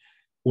 13.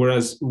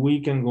 Whereas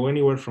we can go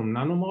anywhere from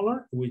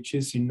nanomolar, which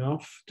is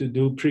enough to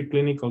do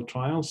preclinical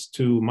trials,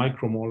 to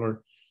micromolar,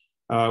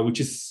 which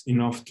is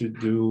enough to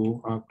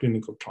do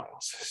clinical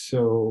trials.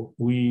 So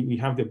we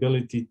have the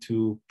ability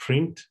to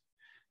print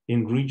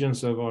in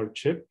regions of our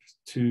chip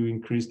to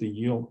increase the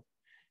yield.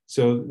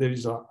 So there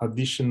is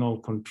additional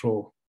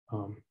control.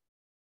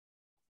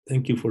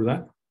 Thank you for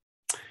that.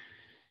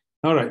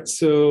 All right,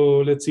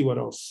 so let's see what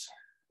else.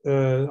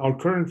 Our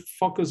current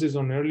focus is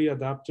on early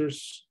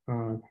adapters,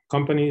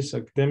 companies,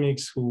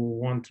 academics who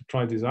want to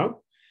try this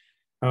out.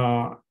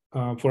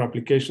 For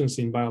applications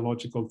in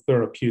biological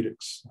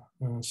therapeutics.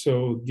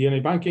 So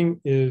DNA banking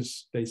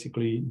is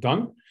basically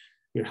done.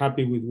 We're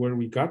happy with where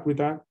we got with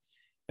that.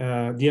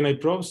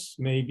 DNA probes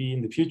may be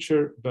in the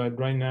future, but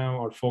right now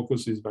our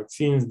focus is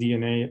vaccines,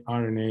 DNA,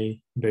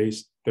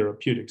 RNA-based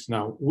therapeutics.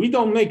 Now, we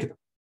don't make them.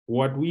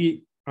 What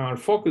we are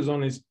focused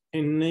on is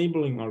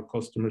enabling our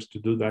customers to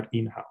do that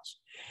in-house.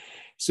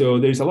 So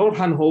there's a lot of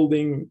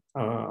hand-holding,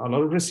 a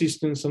lot of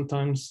resistance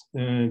sometimes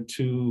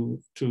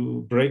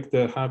to break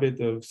the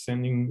habit of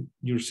sending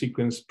your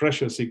sequence,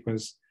 precious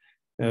sequence,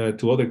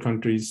 to other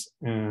countries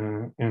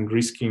and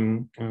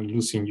risking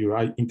losing your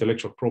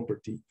intellectual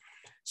property.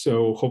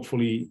 So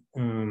hopefully,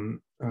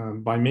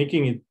 by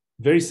making it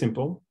very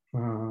simple,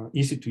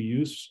 easy to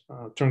use,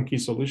 turnkey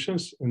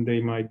solutions, and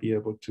they might be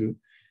able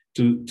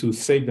to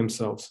save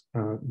themselves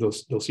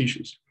those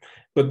issues.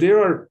 But there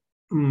are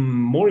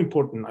more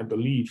important, I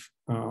believe,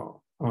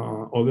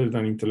 other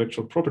than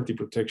intellectual property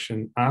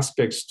protection,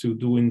 aspects to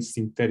doing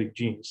synthetic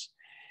genes.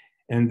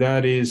 And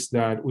that is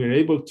that we're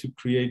able to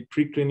create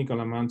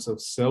preclinical amounts of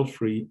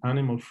cell-free,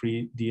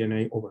 animal-free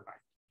DNA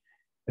overnight.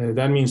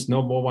 That means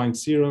no bovine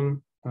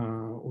serum,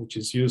 which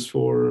is used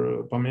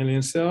for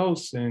mammalian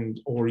cells,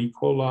 or E.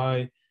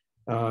 coli,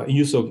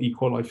 use of E.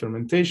 coli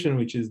fermentation,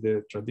 which is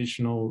the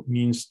traditional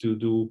means to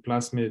do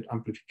plasmid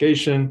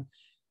amplification.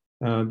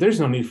 There's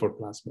no need for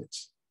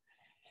plasmids.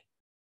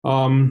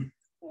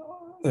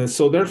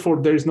 So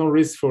therefore, there is no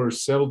risk for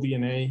cell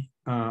DNA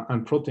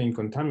and protein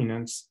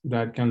contaminants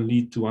that can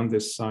lead to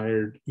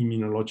undesired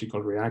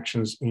immunological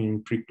reactions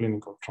in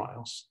preclinical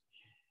trials.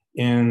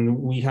 And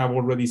we have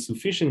already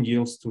sufficient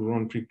yields to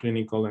run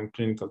preclinical and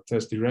clinical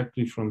tests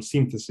directly from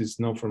synthesis,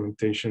 no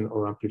fermentation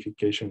or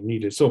amplification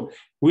needed. So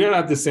we are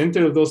at the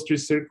center of those three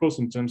circles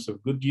in terms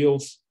of good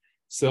yields,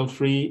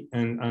 cell-free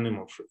and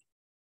animal-free.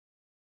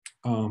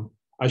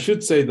 I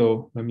should say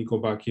though, let me go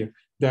back here,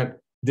 that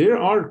there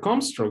are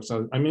constructs,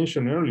 as I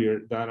mentioned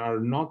earlier, that are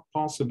not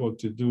possible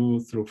to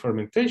do through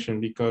fermentation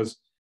because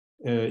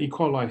E.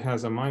 coli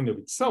has a mind of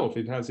itself.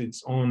 It has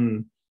its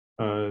own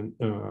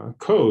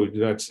code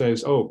that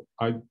says, oh,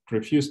 I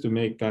refuse to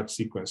make that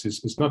sequence.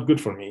 It's not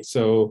good for me.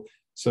 So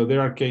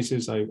there are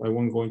cases, I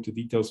won't go into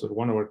details, but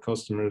one of our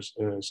customers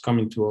is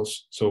coming to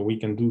us so we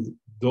can do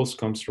those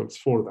constructs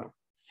for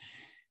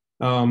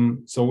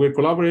them. So we're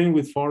collaborating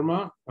with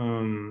pharma,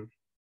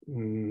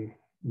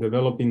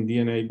 developing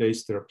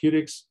DNA-based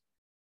therapeutics.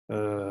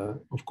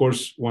 Of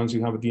course, once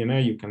you have a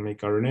DNA, you can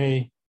make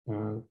RNA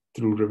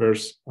through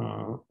reverse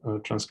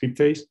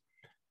transcriptase.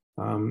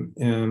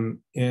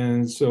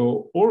 And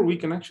so, or we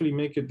can actually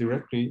make it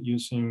directly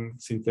using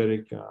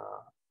synthetic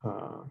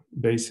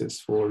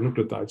bases for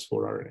nucleotides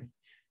for RNA.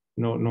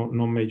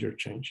 No major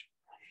change.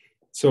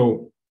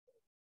 So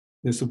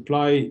The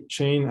supply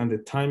chain and the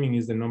timing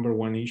is the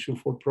 #1 issue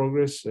for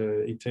progress.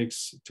 It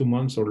takes 2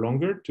 months or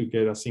longer to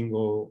get a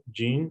single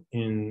gene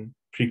in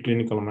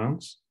preclinical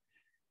amounts,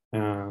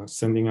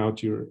 sending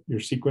out your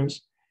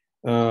sequence,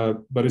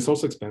 but it's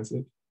also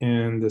expensive.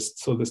 And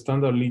so the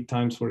standard lead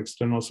times for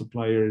external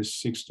suppliers is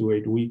 6 to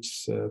 8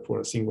 weeks for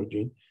a single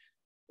gene.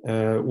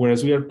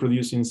 Whereas we are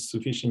producing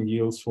sufficient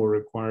yields for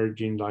required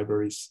gene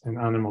libraries and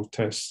animal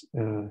tests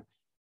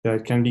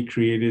that can be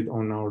created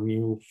on our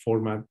new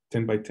format,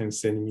 10 by 10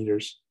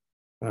 centimeters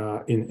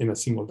in a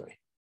single day.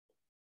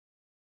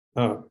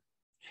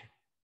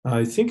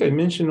 I think I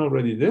mentioned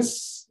already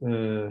this,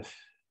 and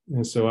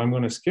so I'm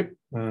going to skip,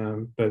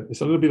 but it's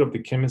a little bit of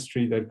the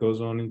chemistry that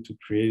goes on into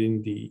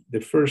creating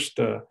the first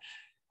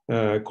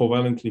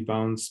covalently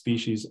bound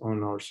species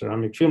on our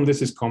ceramic film.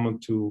 This is common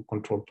to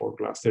controlled pore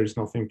glass. There is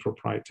nothing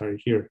proprietary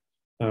here.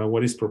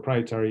 What is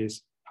proprietary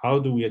is how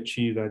do we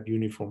achieve that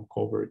uniform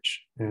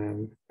coverage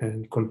and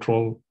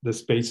control the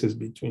spaces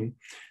between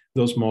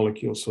those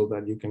molecules so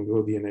that you can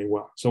grow DNA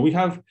well. So we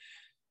have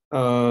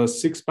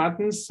 6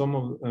 patents, some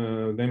of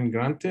them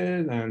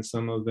granted and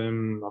some of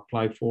them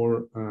applied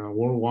for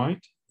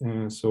worldwide.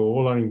 So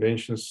all our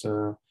inventions,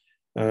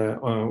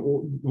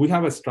 we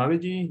have a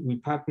strategy. We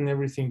patent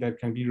everything that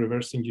can be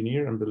reverse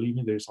engineered, and believe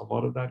me, there's a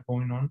lot of that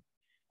going on.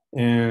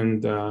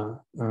 And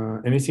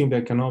anything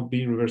that cannot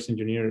be reverse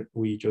engineered,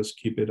 we just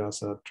keep it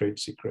as a trade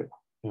secret.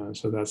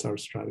 So that's our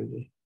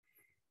strategy.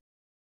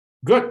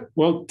 Good.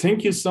 Well,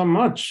 thank you so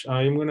much.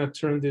 I'm going to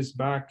turn this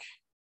back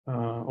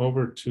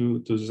over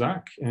to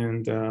Zach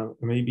and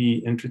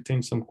maybe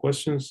entertain some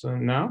questions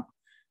now.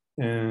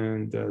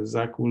 And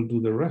Zach will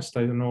do the rest.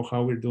 I don't know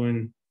how we're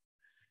doing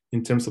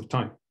in terms of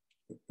time.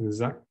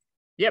 Zach?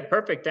 Yeah,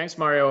 perfect. Thanks,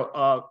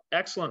 Mario.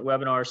 Excellent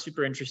webinar,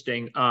 super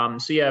interesting.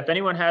 So yeah, if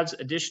anyone has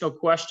additional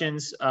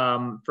questions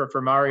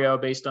for Mario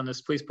based on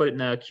this, please put it in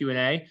the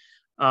Q&A.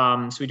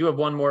 So we do have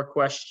one more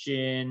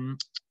question.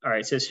 All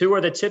right, it says, who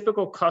are the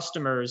typical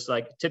customers,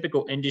 like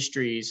typical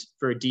industries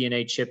for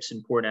DNA chips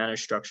and pore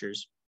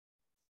nanostructures?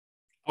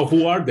 Oh,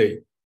 who are they?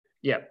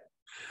 Yeah.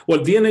 Well,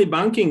 DNA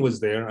banking was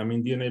there. I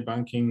mean, DNA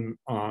banking,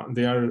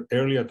 they are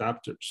early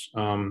adapters.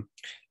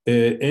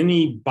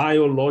 Any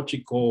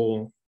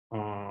biological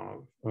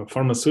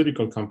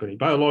pharmaceutical company,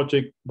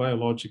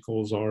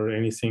 biologicals are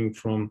anything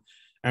from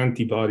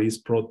antibodies,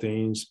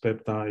 proteins,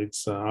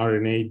 peptides,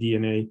 RNA,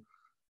 DNA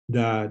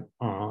that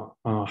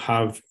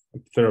have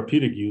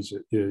therapeutic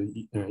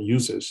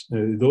uses.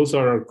 Those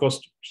are our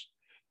customers,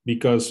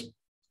 because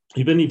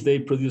even if they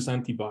produce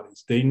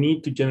antibodies, they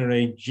need to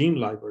generate gene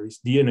libraries,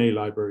 DNA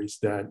libraries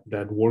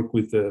that work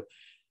with the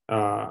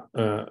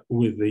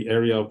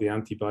area of the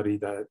antibody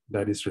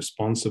that is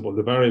responsible,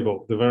 the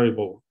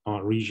variable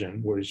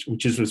region,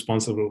 which is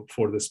responsible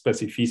for the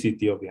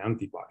specificity of the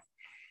antibody.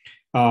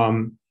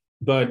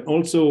 But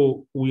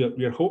also we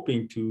are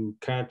hoping to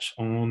catch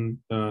on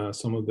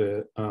some of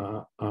the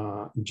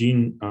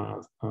gene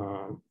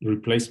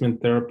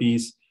replacement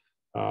therapies,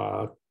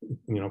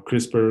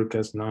 CRISPR,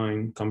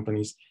 Cas9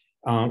 companies.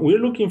 We're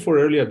looking for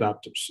early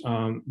adopters.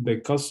 The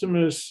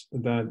customers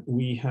that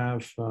we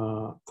have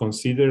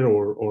considered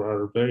or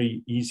are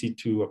very easy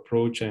to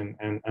approach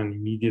and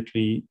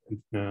immediately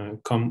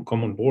come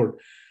on board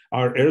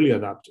are early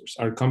adopters,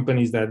 are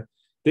companies that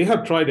they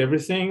have tried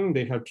everything.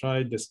 They have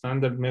tried the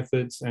standard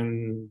methods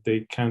and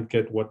they can't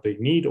get what they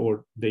need,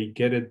 or they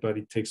get it, but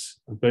it takes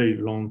a very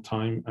long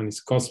time and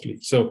it's costly.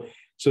 So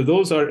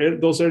those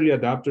early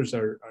adopters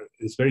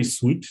it's very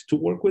sweet to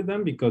work with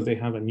them because they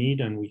have a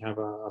need and we have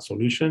a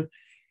solution.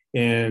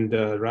 And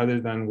rather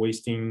than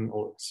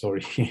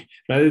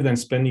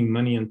spending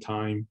money and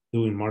time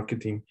doing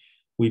marketing,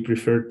 we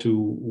prefer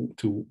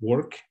to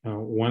work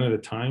one at a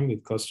time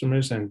with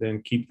customers and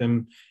then keep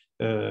them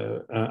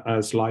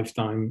as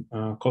lifetime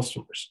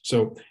customers.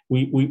 So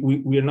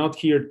we are not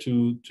here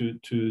to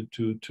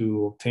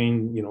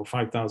obtain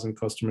 5,000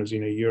 customers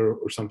in a year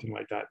or something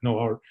like that.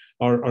 No,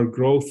 our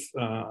growth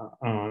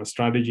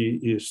strategy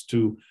is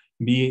to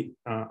be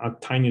a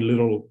tiny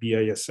little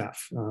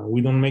BASF.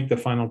 We don't make the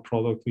final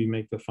product, we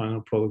make the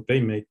final product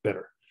they make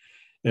better.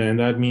 And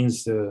that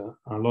means a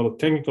lot of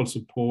technical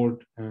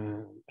support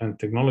and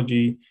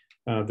technology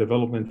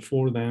development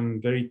for them,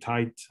 very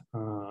tight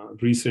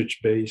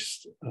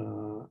research-based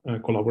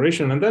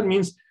collaboration. And that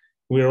means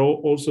we are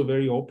also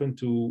very open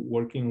to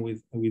working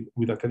with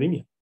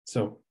academia.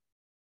 So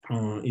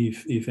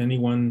if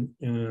anyone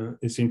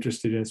is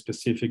interested in a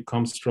specific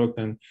construct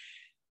and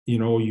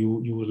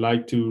you would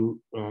like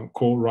to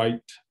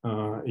co-write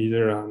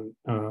either an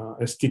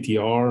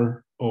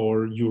STTR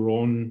or your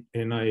own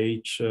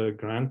NIH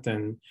grant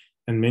and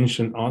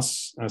mention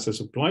us as a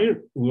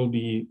supplier, we'll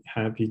be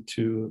happy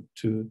to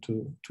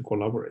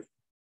collaborate.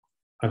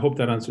 I hope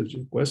that answers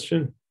your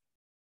question.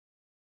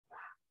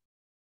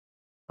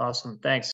 Awesome, thanks.